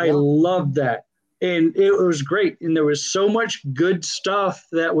 I loved that. And it was great. And there was so much good stuff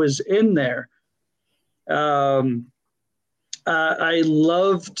that was in there. I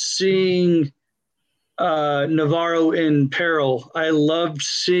loved seeing Navarro in peril. I loved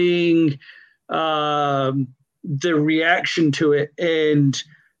seeing the reaction to it. And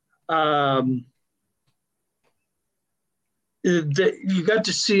you got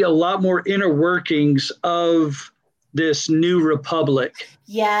to see a lot more inner workings of this new republic.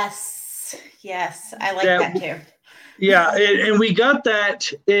 Yes, I like that too. Yeah, and we got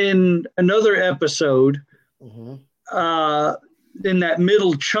that in another episode, in that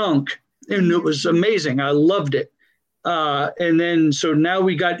middle chunk, and it was amazing. I loved it. And then, so now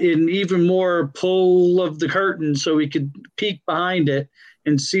we got an even more pull of the curtain so we could peek behind it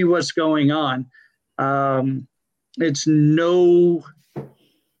and see what's going on. It's no,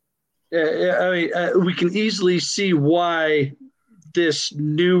 we can easily see why this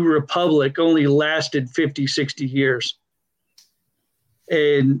new republic only lasted 50, 60 years.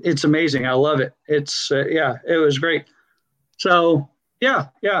 And it's amazing. I love it. It's, it was great. So,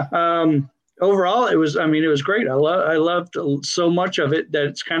 overall, it was great. I loved so much of it that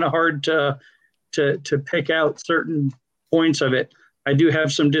it's kind of hard to pick out certain points of it. I do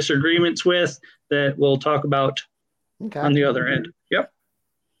have some disagreements with that we'll talk about on the other end. Yep.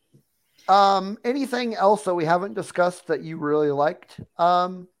 Anything else that we haven't discussed that you really liked,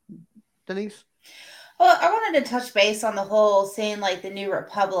 Denise? Well, I wanted to touch base on the whole seeing like the New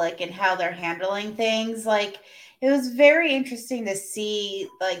Republic and how they're handling things. Like, it was very interesting to see,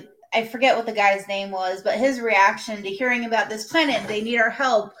 like, I forget what the guy's name was, but his reaction to hearing about this planet, they need our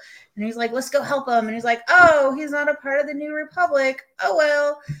help. And he's like, let's go help him. And he's like, oh, he's not a part of the New Republic. Oh,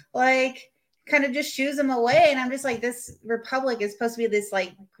 well, like, kind of just shoos him away. And I'm just like, this republic is supposed to be this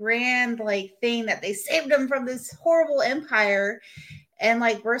like grand like thing that they saved him from this horrible empire. And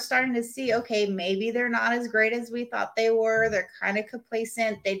like, we're starting to see, okay, maybe they're not as great as we thought they were. They're kind of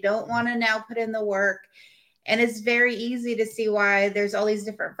complacent. They don't want to now put in the work. And it's very easy to see why there's all these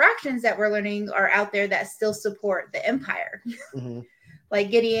different fractions that we're learning are out there that still support the empire. Like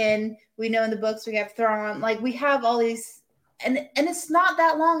Gideon, we know in the books, we have Thrawn, like we have all these, and it's not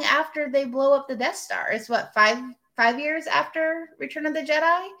that long after they blow up the Death Star. It's what, five years after Return of the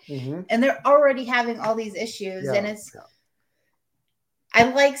Jedi? And they're already having all these issues. And it's, I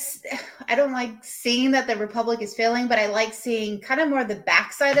don't like seeing that the Republic is failing, but I like seeing kind of more the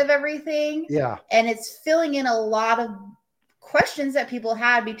backside of everything. Yeah. And it's filling in a lot of questions that people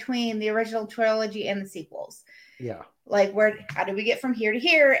had between the original trilogy and the sequels. Yeah. Like, how did we get from here to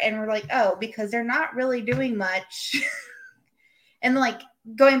here? And we're like, oh, because they're not really doing much. And like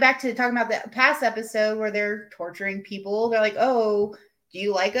going back to talking about the past episode where they're torturing people, they're like, oh, do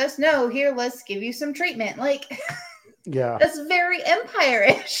you like us? No, here, let's give you some treatment. Like, yeah, that's very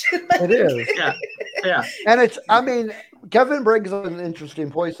Empire-ish. Like, it is. Yeah. And it's, I mean, Kevin brings up an interesting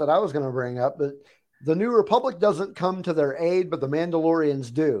point that I was going to bring up, but the New Republic doesn't come to their aid, but the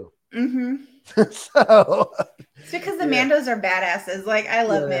Mandalorians do. So it's because the Mandos are badasses. Like, I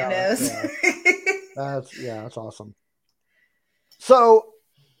love Mandos. That's awesome. So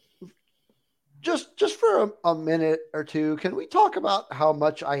just for a minute or two, can we talk about how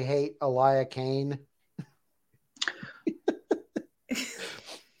much I hate Elia Kane?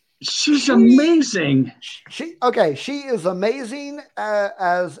 She's amazing. She is amazing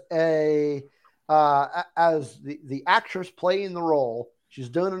as the actress playing the role. She's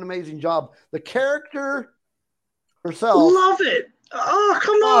doing an amazing job. The character herself, love it. Oh,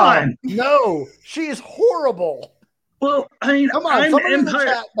 come on! No, she is horrible. Well, I mean, come on, somebody in the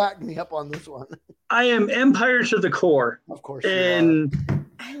chat back me up on this one. I am Empire to the core. Of course, and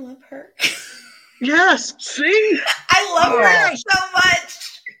I love her. Yes, see, I love her so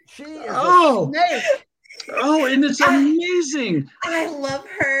much. She is a snake. Oh, and it's amazing. I love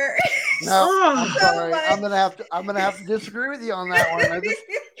her. No, I'm sorry. I'm gonna have to disagree with you on that one.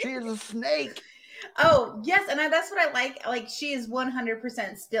 She is a snake. Oh, yes, and that's what I like. Like, she is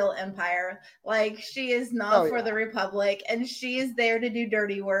 100% still Empire. Like, she is not for the Republic, and she is there to do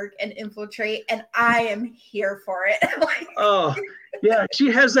dirty work and infiltrate, and I am here for it. Like, oh, yeah,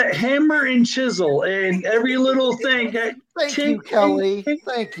 she has that hammer and chisel and every little thing. Thank you, Kelly.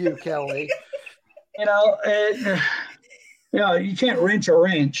 Thank you, Kelly. You know, Yeah, you can't wrench a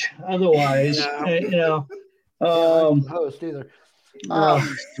wrench. Otherwise, No. you know. Yeah, host either.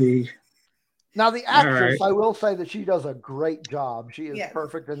 See. Now the actress, right. I will say that she does a great job. She is Yes.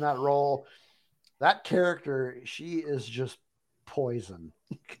 perfect in that role. That character, she is just poison.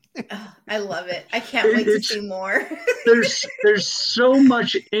 Oh, I love it. I can't wait to see more. there's so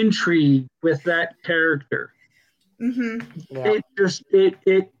much intrigue with that character. Yeah.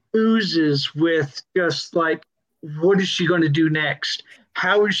 It oozes with just like, what is she going to do next?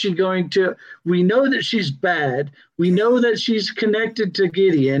 How is she going to? We know that she's bad. We know that she's connected to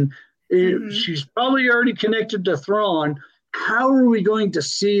Gideon. She's probably already connected to Thrawn. How are we going to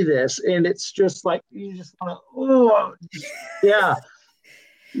see this? And it's just like, you just want to, oh, yeah.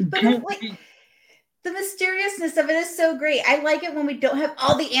 But it's like, the mysteriousness of it is so great. I like it when we don't have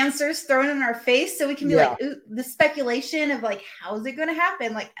all the answers thrown in our face, so we can be like, ooh, the speculation of like, how is it going to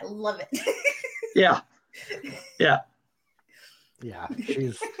happen? Like, I love it. Yeah.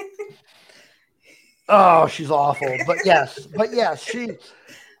 She's she's awful. But yes,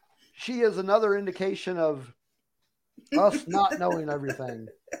 she is another indication of us not knowing everything.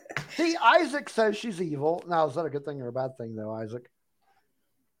 See, Isaac says she's evil. Now, is that a good thing or a bad thing, though, Isaac?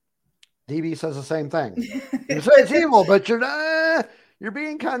 DB says the same thing. You say it's evil, but you're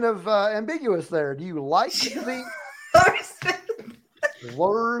being kind of ambiguous there. Do you like the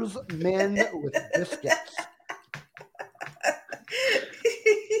lures men with biscuits?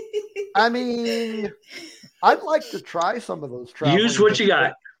 I mean, I'd like to try some of those. Use what you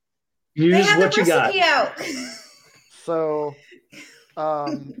got. Use what you got. Out. So,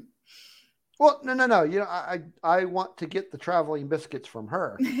 well, no. You know, I want to get the traveling biscuits from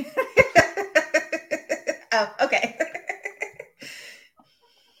her. Oh, okay.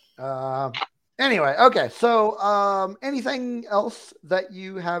 Anyway, okay. So, anything else that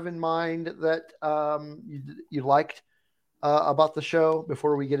you have in mind that you liked about the show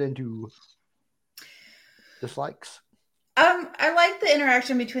before we get into dislikes? I like the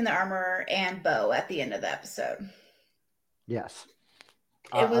interaction between the armorer and Bo at the end of the episode. Yes.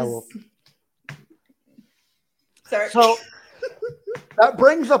 It was. Sorry. So that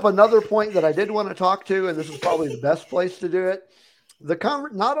brings up another point that I did want to talk to, and this is probably the best place to do it.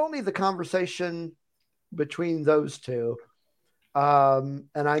 Not only the conversation between those two, and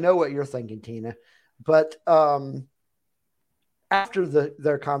I know what you're thinking, Tina, but after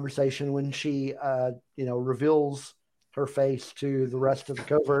their conversation, when she reveals her face to the rest of the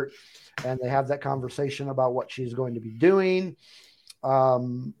covert, and they have that conversation about what she's going to be doing.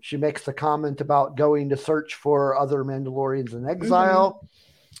 She makes the comment about going to search for other Mandalorians in exile.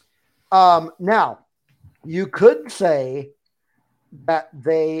 Now, you could say that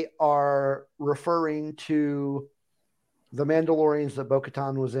they are referring to the Mandalorians that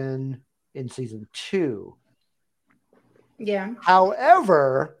Bo-Katan was in season 2. Yeah.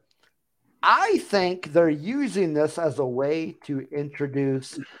 However, I think they're using this as a way to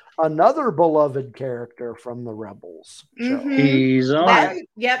introduce another beloved character from the Rebels show. He's on.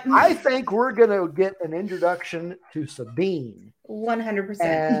 Yep. I think we're going to get an introduction to Sabine. 100%.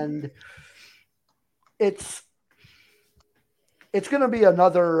 And it's going to be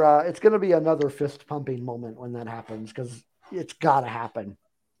another fist pumping moment when that happens, because it's got to happen.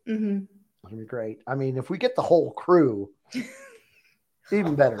 It's going to be great. I mean, if we get the whole crew,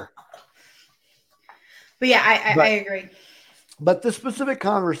 even better. But yeah, I agree. But the specific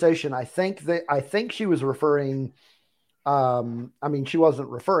conversation, I think she was referring. I mean, she wasn't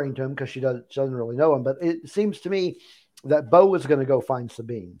referring to him because she doesn't really know him. But it seems to me that Bo was going to go find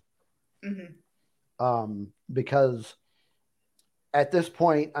Sabine, because at this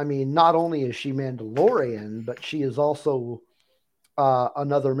point, I mean, not only is she Mandalorian, but she is also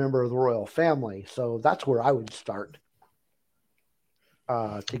another member of the royal family. So that's where I would start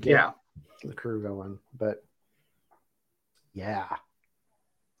to get the crew going. But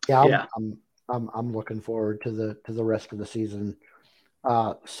I'm looking forward to the rest of the season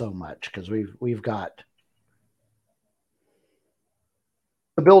so much, because we've got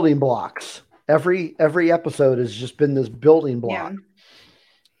the building blocks. Every episode has just been this building block.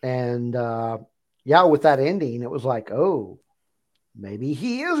 And with that ending, it was like, oh, maybe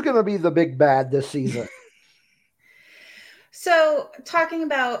he is going to be the big bad this season. So talking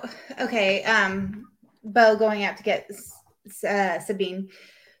about, Bo going out to get Sabine.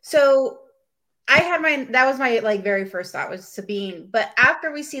 So that was my like very first thought was Sabine. But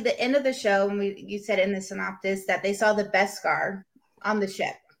after we see the end of the show, and you said in the synopsis that they saw the Beskar on the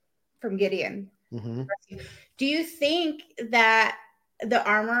ship from Gideon. Do you think that the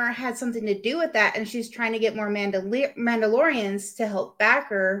armor had something to do with that, and she's trying to get more Mandalorians to help back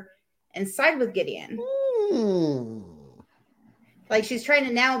her and side with Gideon? Like she's trying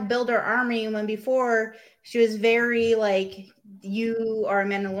to now build her army when before she was very like, you are a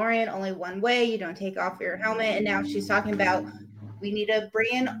Mandalorian only one way. You don't take off your helmet. And now she's talking about we need to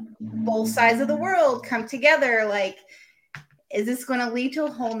bring in both sides of the world, come together. Like, is this going to lead to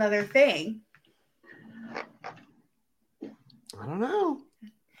a whole nother thing? I don't know.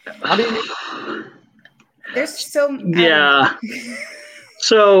 I mean, there's so yeah.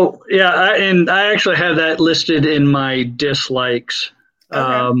 So yeah, I actually have that listed in my dislikes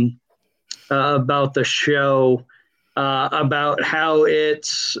about the show, about how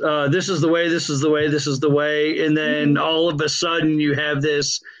it's this is the way, this is the way, this is the way, and then all of a sudden you have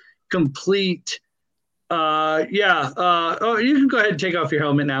this complete. Oh, you can go ahead and take off your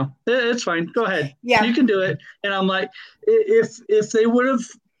helmet now. It's fine. Go ahead. Yeah, you can do it. And I'm like, if they would have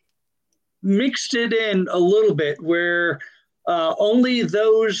mixed it in a little bit, where only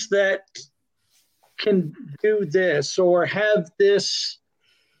those that can do this or have this,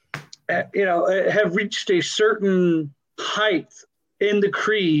 have reached a certain height in the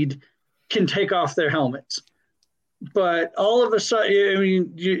creed can take off their helmets. But all of a sudden, I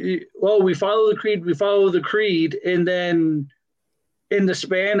mean, we follow the creed, and then in the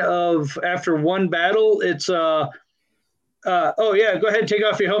span of after one battle, it's go ahead and take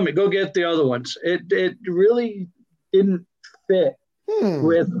off your helmet, go get the other ones. It really didn't fit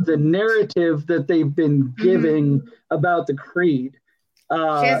with the narrative that they've been giving about the creed. She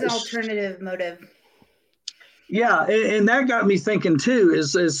has an alternative motive. Yeah, and that got me thinking too,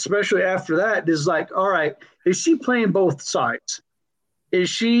 is especially after that, is like, all right, is she playing both sides? Is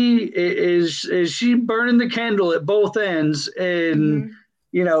she burning the candle at both ends, and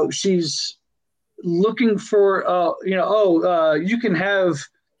she's looking for you can have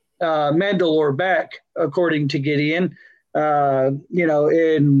Mandalore back, according to Gideon,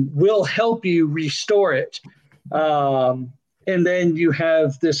 and we'll help you restore it. And then you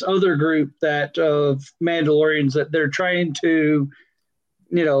have this other group of Mandalorians that they're trying to,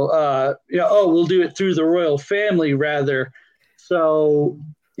 we'll do it through the royal family rather. So,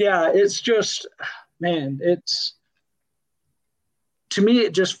 yeah, it's just, man, to me,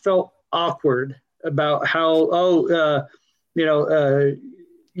 it just felt awkward about how,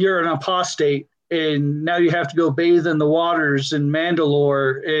 you're an apostate and now you have to go bathe in the waters in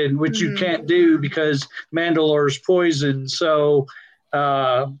Mandalore, and which you can't do because Mandalore is poison. So,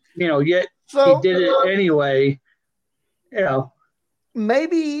 yet he did it anyway.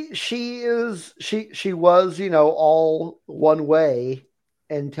 Maybe she was, all one way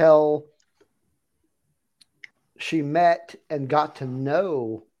until she met and got to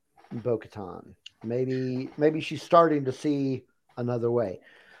know Bo-Katan. Maybe she's starting to see another way.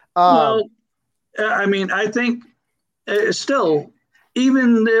 I mean, I think still,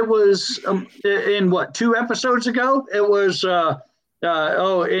 even it was in 2 episodes ago, it was,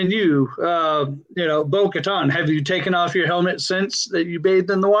 and you, Bo-Katan, have you taken off your helmet since that you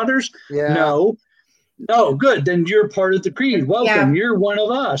bathed in the waters? Yeah. No, good. Then you're part of the creed. Welcome. Yeah. You're one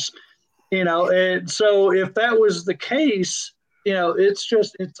of us, and so if that was the case, it's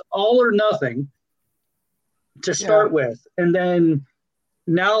all or nothing to start with. And then,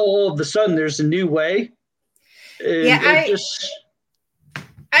 now all of a sudden there's a new way. I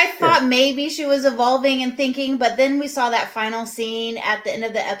thought maybe she was evolving and thinking, but then we saw that final scene at the end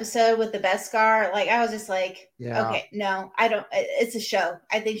of the episode with the Beskar. Like, I was just like, okay, no, I don't. It's a show.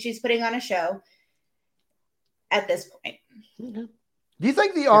 I think she's putting on a show at this point. Do you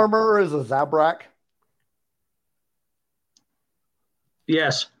think the armor is a Zabrak?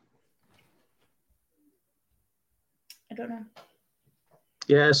 Yes. I don't know.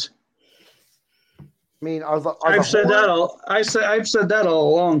 Yes. I mean, I've said that all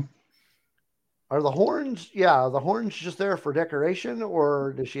along. Are the horns? Yeah, the horns just there for decoration,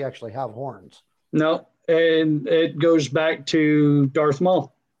 or does she actually have horns? No, and it goes back to Darth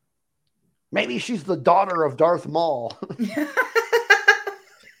Maul. Maybe she's the daughter of Darth Maul.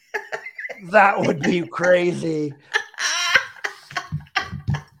 That would be crazy.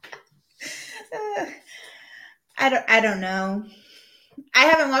 I don't know. I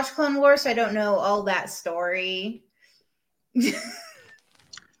haven't watched Clone Wars, so I don't know all that story.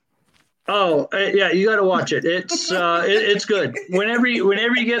 Oh, yeah, you got to watch it. It's it's good. Whenever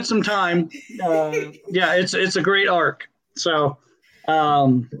you get some time, it's a great arc. So,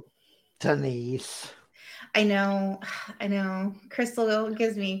 Denise. I know. Crystal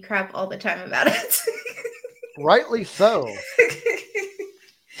gives me crap all the time about it. Rightly so.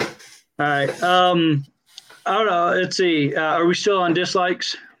 All right. I don't know. Let's see. Are we still on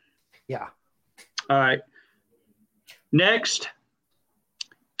dislikes? Yeah. All right. Next,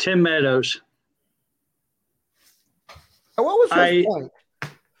 Tim Meadows. What was his point?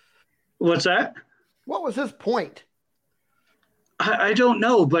 What's that? What was his point? I don't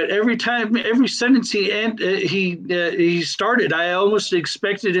know, but every sentence he started, I almost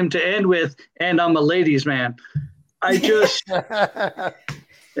expected him to end with, "And I'm a ladies' man." I just, the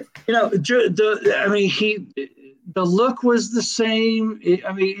look was the same.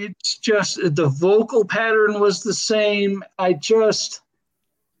 It's just the vocal pattern was the same. I just,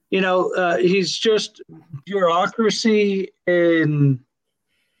 he's just bureaucracy and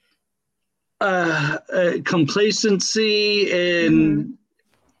complacency and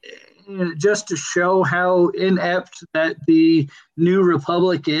just to show how inept that the New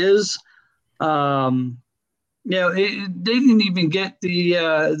Republic is. They didn't even get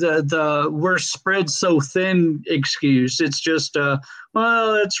the we're spread so thin excuse. It's just,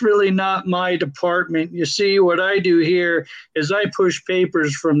 well, it's really not my department. You see, what I do here is I push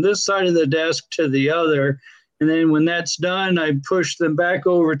papers from this side of the desk to the other. And then when that's done, I push them back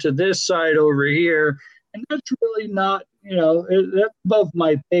over to this side over here. And that's really not, that's above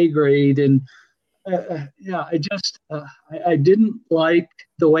my pay grade. And I didn't like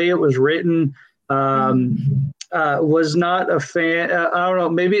the way it was written. Was not a fan. I don't know,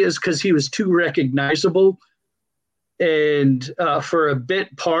 maybe it's because he was too recognizable. And for a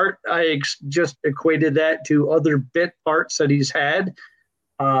bit part, I just equated that to other bit parts that he's had.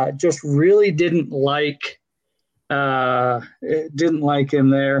 Just really didn't like him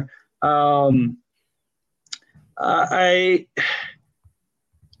there. I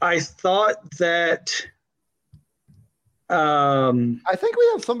thought that. I think we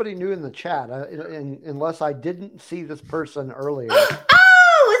have somebody new in the chat, unless I didn't see this person earlier.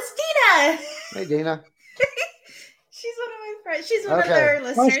 Oh, it's Dina. Hey, Dina. She's one of my friends. She's one of our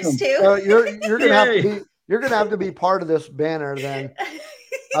listeners awesome. too. So you're gonna have to be part of this banner then.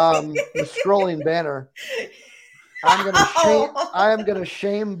 The scrolling banner. I am gonna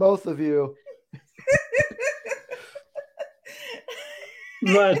shame both of you.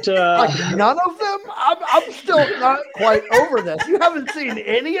 But like none of them. I'm still not quite over this. You haven't seen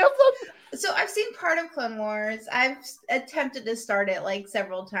any of them? So I've seen part of Clone Wars. I've attempted to start it like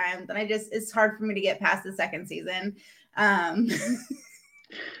several times, and it's hard for me to get past the second season.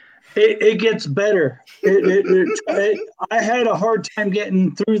 It gets better. I had a hard time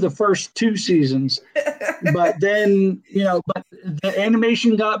getting through the first two seasons, but then but the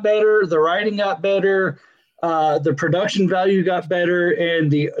animation got better, the writing got better, the production value got better,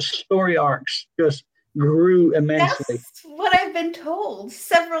 and the story arcs just grew immensely. That's what I've been told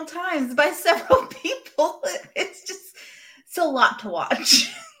several times by several people. It's a lot to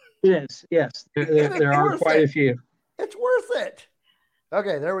watch. Yes. There are quite a few. It's worth it.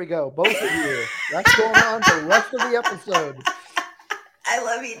 Okay, there we go. Both of you. That's going on for the rest of the episode. I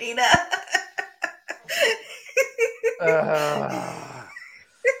love you, Nina.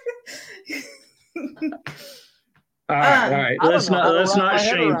 All right. Let's not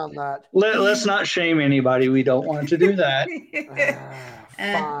shame. Let's not shame anybody. We don't want to do that.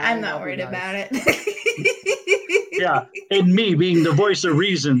 I'm not worried about it. Yeah, and me being the voice of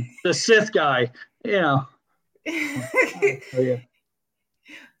reason, the Sith guy. Oh, yeah.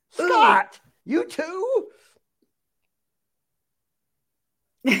 Scott, you too?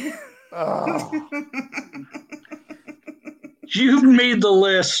 Oh. You've made the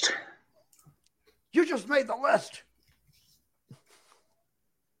list. You just made the list.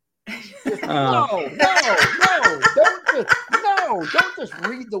 No, don't just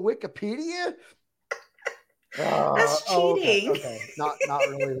read the Wikipedia. That's cheating. Okay. Not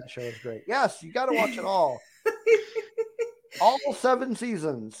really. That show is great. Yes, you got to watch it all. All 7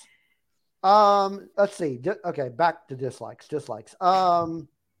 seasons. Let's see. Okay, back to dislikes. Yeah,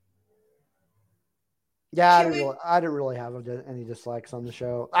 I didn't really have any dislikes on the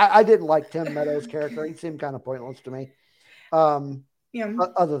show. I didn't like Tim Meadows' character. He seemed kind of pointless to me.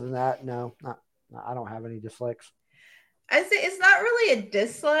 Other than that, no, I don't have any dislikes. I say it's not really a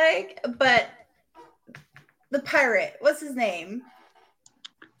dislike, but the pirate, what's his name?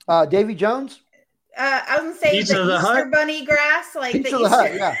 Davy Jones. I was gonna say Pizza the Easter Hut? Bunny grass, like Pizza the the Easter.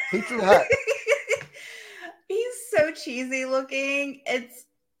 Hut. Yeah, Pizza the Hut. He's so cheesy looking. It's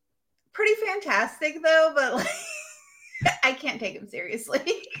pretty fantastic though, but like I can't take him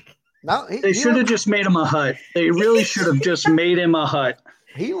seriously. No, they should have just made him a hut. They really should have just made him a hut.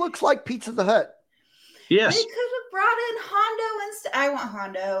 He looks like Pizza the Hut. Yes. They could have brought in Hondo instead. I want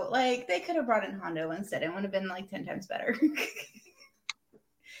Hondo. Like they could have brought in Hondo instead. It would have been like 10 times better.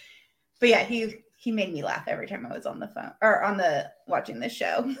 But yeah, he made me laugh every time I was on the phone or on the watching this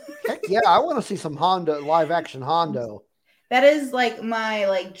show. Heck yeah, I want to see some Hondo live action Hondo. That is like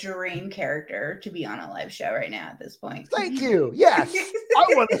my dream character to be on a live show right now at this point. Thank you. Yes. I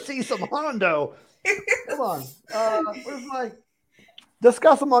want to see some Hondo. Come on. Where's my...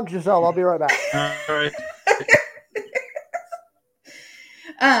 Discuss amongst yourself. I'll be right back. All right.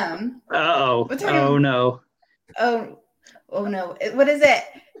 Uh-oh. Oh, no. Oh no. What is it?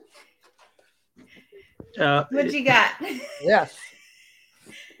 What you got? Yes.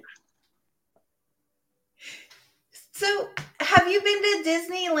 So, have you been to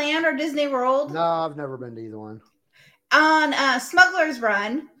Disneyland or Disney World? No, I've never been to either one. On Smuggler's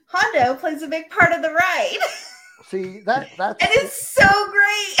Run, Hondo plays a big part of the ride. See, that's... And it's so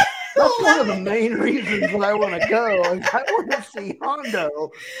great. That's one of the main reasons that I want to go. I want to see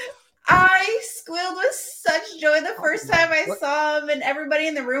Hondo. I squealed with such joy the first time I saw him, and everybody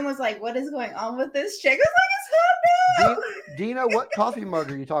in the room was like, "What is going on with this chick?" I was like, "It's Hondo." Dina, what coffee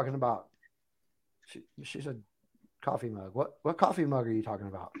mug are you talking about? She said coffee mug. What coffee mug are you talking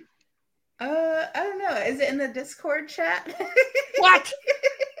about? I don't know. Is it in the Discord chat? What?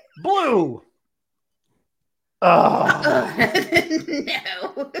 Blue. Oh.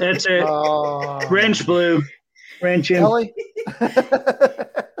 No. That's it. Wrench blue. Wrench in. Ellie?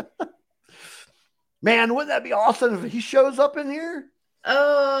 Man, wouldn't that be awesome if he shows up in here?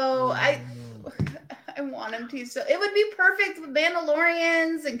 Oh, I want him to. So it would be perfect with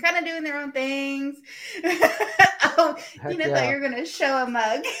Mandalorians and kind of doing their own things. Oh, Heck thought you were going to show a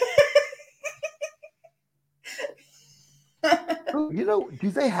mug. Do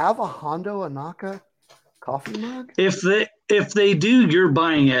they have a Hondo Anaka coffee mug? If they do, you're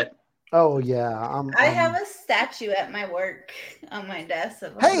buying it. Oh yeah, I have a statue at my work on my desk.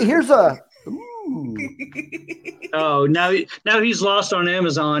 Hey, here's a. Ooh. Oh, now he's lost on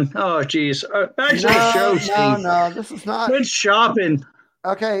Amazon. Oh, geez. Back to the show, Steve. No, this is not. Good shopping.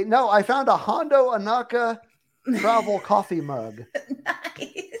 Okay, no, I found a Hondo Anaka travel coffee mug.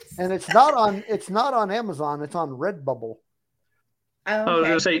 Nice. And it's not on Amazon. It's on Redbubble. Oh, okay. I was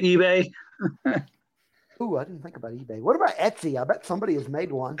gonna say eBay. Ooh, I didn't think about eBay. What about Etsy? I bet somebody has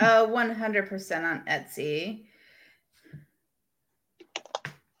made one. 100% on Etsy.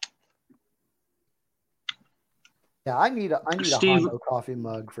 Yeah, I need a Hondo coffee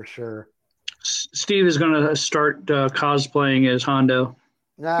mug for sure. Steve is going to start cosplaying as Hondo.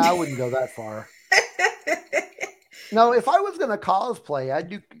 Nah, I wouldn't go that far. No, if I was going to cosplay,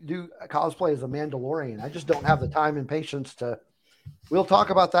 I'd do cosplay as a Mandalorian. I just don't have the time and patience to. We'll talk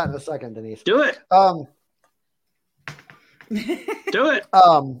about that in a second, Denise. Do it. Do it.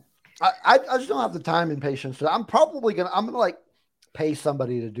 I just don't have the time and patience. I'm gonna like pay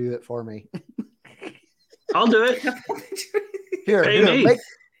somebody to do it for me. I'll do it. Here, me.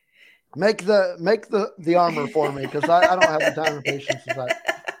 make the armor for me because I don't have the time and patience for that.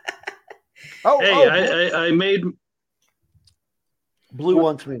 I made. Blue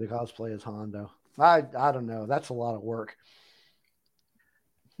wants me to cosplay as Hondo. I don't know. That's a lot of work.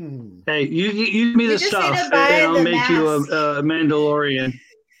 Hey, you give me the stuff, and I'll make you a Mandalorian.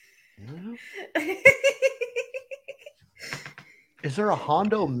 Is there a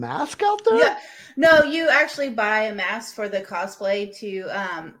Hondo mask out there? Yeah. No, you actually buy a mask for the cosplay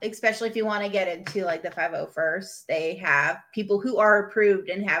to, especially if you want to get into like the 501st. They have people who are approved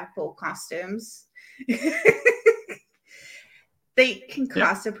and have full costumes. They can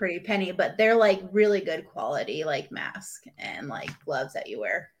cost a pretty penny, but they're like really good quality, like mask and like gloves that you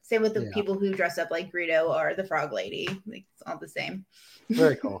wear. Same with the people who dress up like Greedo or the Frog Lady. Like, it's all the same.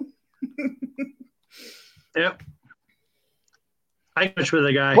 Very cool. Yep. I match with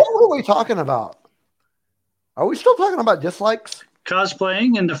a guy. What were we talking about? Are we still talking about dislikes?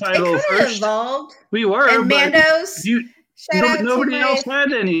 Cosplaying in the 501st. Involved. We were. And Mandos. Nobody else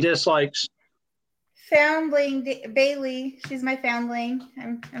had any dislikes. Foundling Bailey. She's my foundling.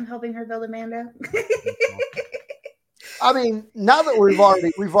 I'm helping her build a Mando. I mean, now that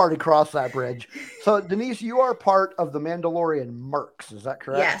we've already crossed that bridge. So Denise, you are part of the Mandalorian Mercs, is that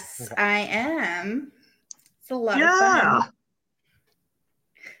correct? Yes, okay. I am. It's a lot of fun.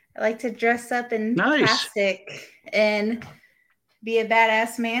 I like to dress up in plastic and be a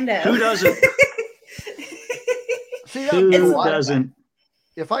badass Mando. Who doesn't? See, who doesn't?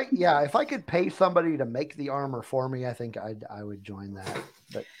 If I could pay somebody to make the armor for me, I think I would join that.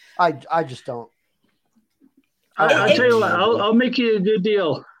 But I just don't. I'll tell you what. I'll make you a good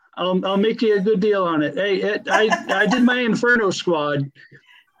deal. I'll make you a good deal on it. Hey, I did my Inferno Squad,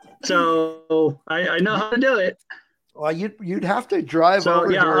 so I know how to do it. Well, you'd have to drive over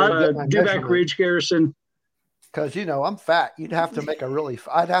here. Dewback Ridge Garrison. Because I'm fat. You'd have to make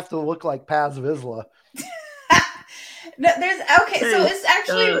I'd have to look like Paz Vizsla. No, so it's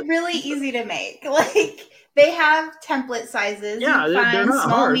actually really easy to make. Like They have template sizes. Yeah, you they're find not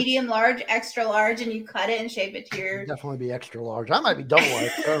small, hard. medium, large, extra large, and you cut it and shape it to your. Definitely be extra large. I might be double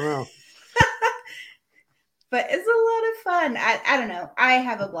X. I don't know. But it's a lot of fun. I don't know. I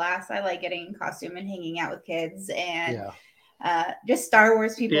have a blast. I like getting in costume and hanging out with kids and just Star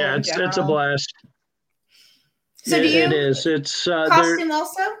Wars people. Yeah, in it's a general. blast. So do you? It is. It's costume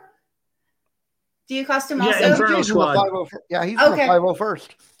also. Do you costume also? Yeah, Inferno Squad. Yeah, he's in the 501st.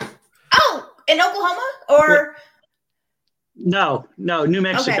 Oh, in Oklahoma or? No, New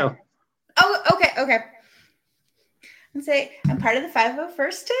Mexico. Okay. Oh, okay. And say I'm part of the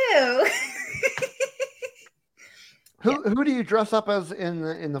 501st too. Who do you dress up as in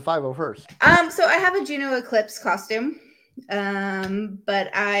the 501st? So I have a Juno Eclipse costume.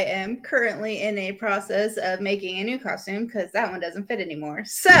 But I am currently in a process of making a new costume because that one doesn't fit anymore.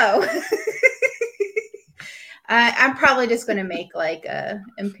 So I'm probably just going to make like a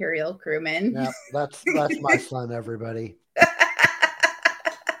Imperial crewman. Yeah, that's my son, everybody.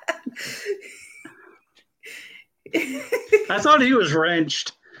 I thought he was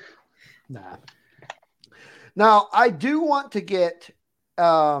wrenched. Nah. Now I do want to get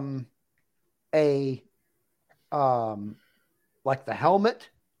like the helmet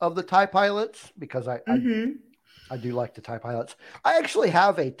of the TIE pilots because I do like the TIE pilots. I actually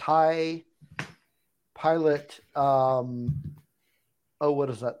have a TIE pilot. What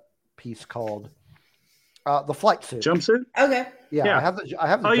is that piece called? The flight suit. Jumpsuit. Okay. Yeah. I have the.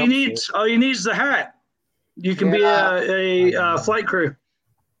 All you need is the hat. You can be a flight crew.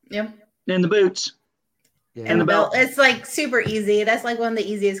 Yep. And the boots. Yeah. And the belt. It's like super easy. That's like one of the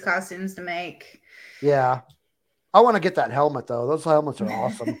easiest costumes to make. Yeah. I want to get that helmet though. Those helmets are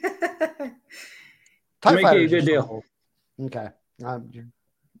awesome. Make it a good deal. Cool. Okay. You're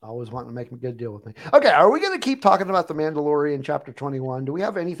always wanting to make a good deal with me. Okay. Are we going to keep talking about The Mandalorian chapter 21? Do we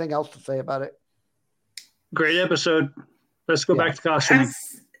have anything else to say about it? Great episode. Let's go back to costuming.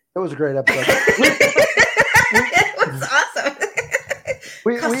 It was a great episode. It was awesome.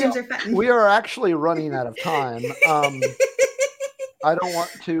 Costumes are fun. We are actually running out of time. I don't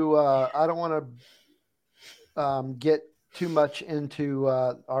want to get too much into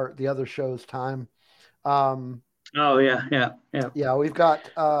the other show's time. Yeah. We've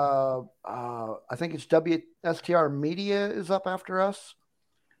got I think it's WSTR Media is up after us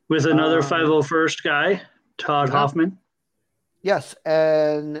with another 501st guy, Todd Hoffman. Yes,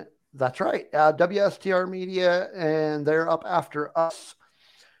 and that's right. WSTR Media, and they're up after us.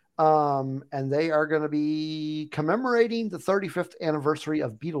 And they are going to be commemorating the 35th anniversary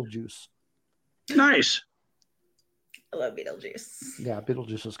of Beetlejuice. Nice. I love Beetlejuice. Yeah,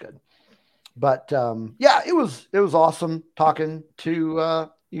 Beetlejuice is good. But it was awesome talking to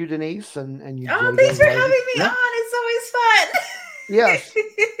you, Denise, and you. Oh, thanks for having me on. It's always fun. Yes.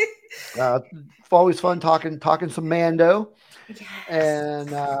 It's always fun talking some Mando. Yes. And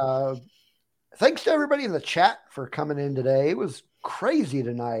thanks to everybody in the chat for coming in today. It was crazy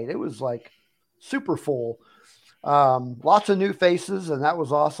tonight. It was like super full. Lots of new faces, and that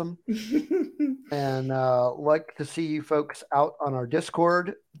was awesome. And like to see you folks out on our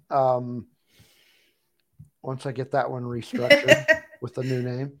Discord. Once I get that one restructured with the new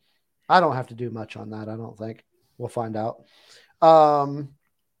name. I don't have to do much on that, I don't think. We'll find out. But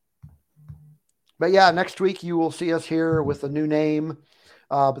yeah, next week you will see us here with a new name,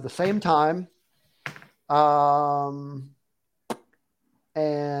 but at the same time.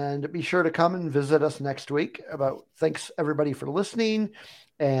 And be sure to come and visit us next week. Thanks everybody for listening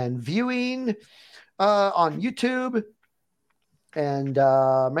and viewing on YouTube. And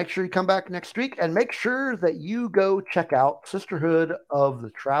make sure you come back next week and make sure that you go check out Sisterhood of the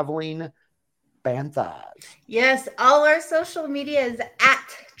Traveling Banthas. Yes, all our social media is at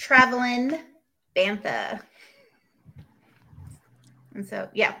Traveling Bantha. And so,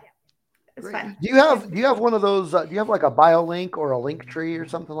 yeah, it's fun. Do you have one of those? Do you have like a bio link or a link tree or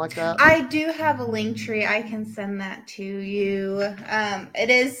something like that? I do have a link tree. I can send that to you. It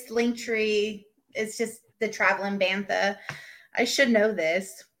is Linktree. It's just the Traveling Bantha. I should know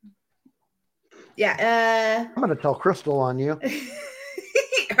this. Yeah. I'm going to tell Crystal on you.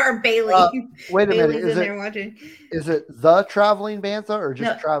 Or Bailey. Wait a Bailey's minute. in there watching. Is it the Traveling Bantha or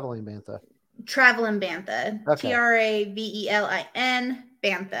just Traveling Bantha? Traveling Bantha. Okay. TRAVELIN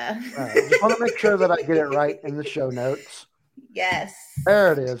Bantha. Right. Just want to make sure that I get it right in the show notes. Yes.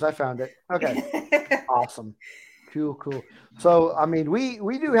 There it is. I found it. Okay. Awesome. Cool. So, I mean, we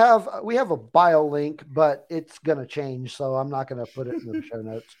have a bio link, but it's going to change. So I'm not going to put it in the show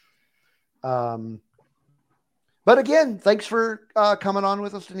notes. But again, thanks for coming on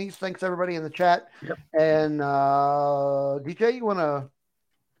with us, Denise. Thanks everybody in the chat. Yep. And DJ, you want to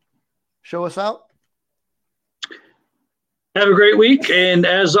show us out? Have a great week. And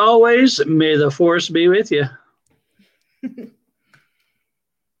as always, may the force be with you.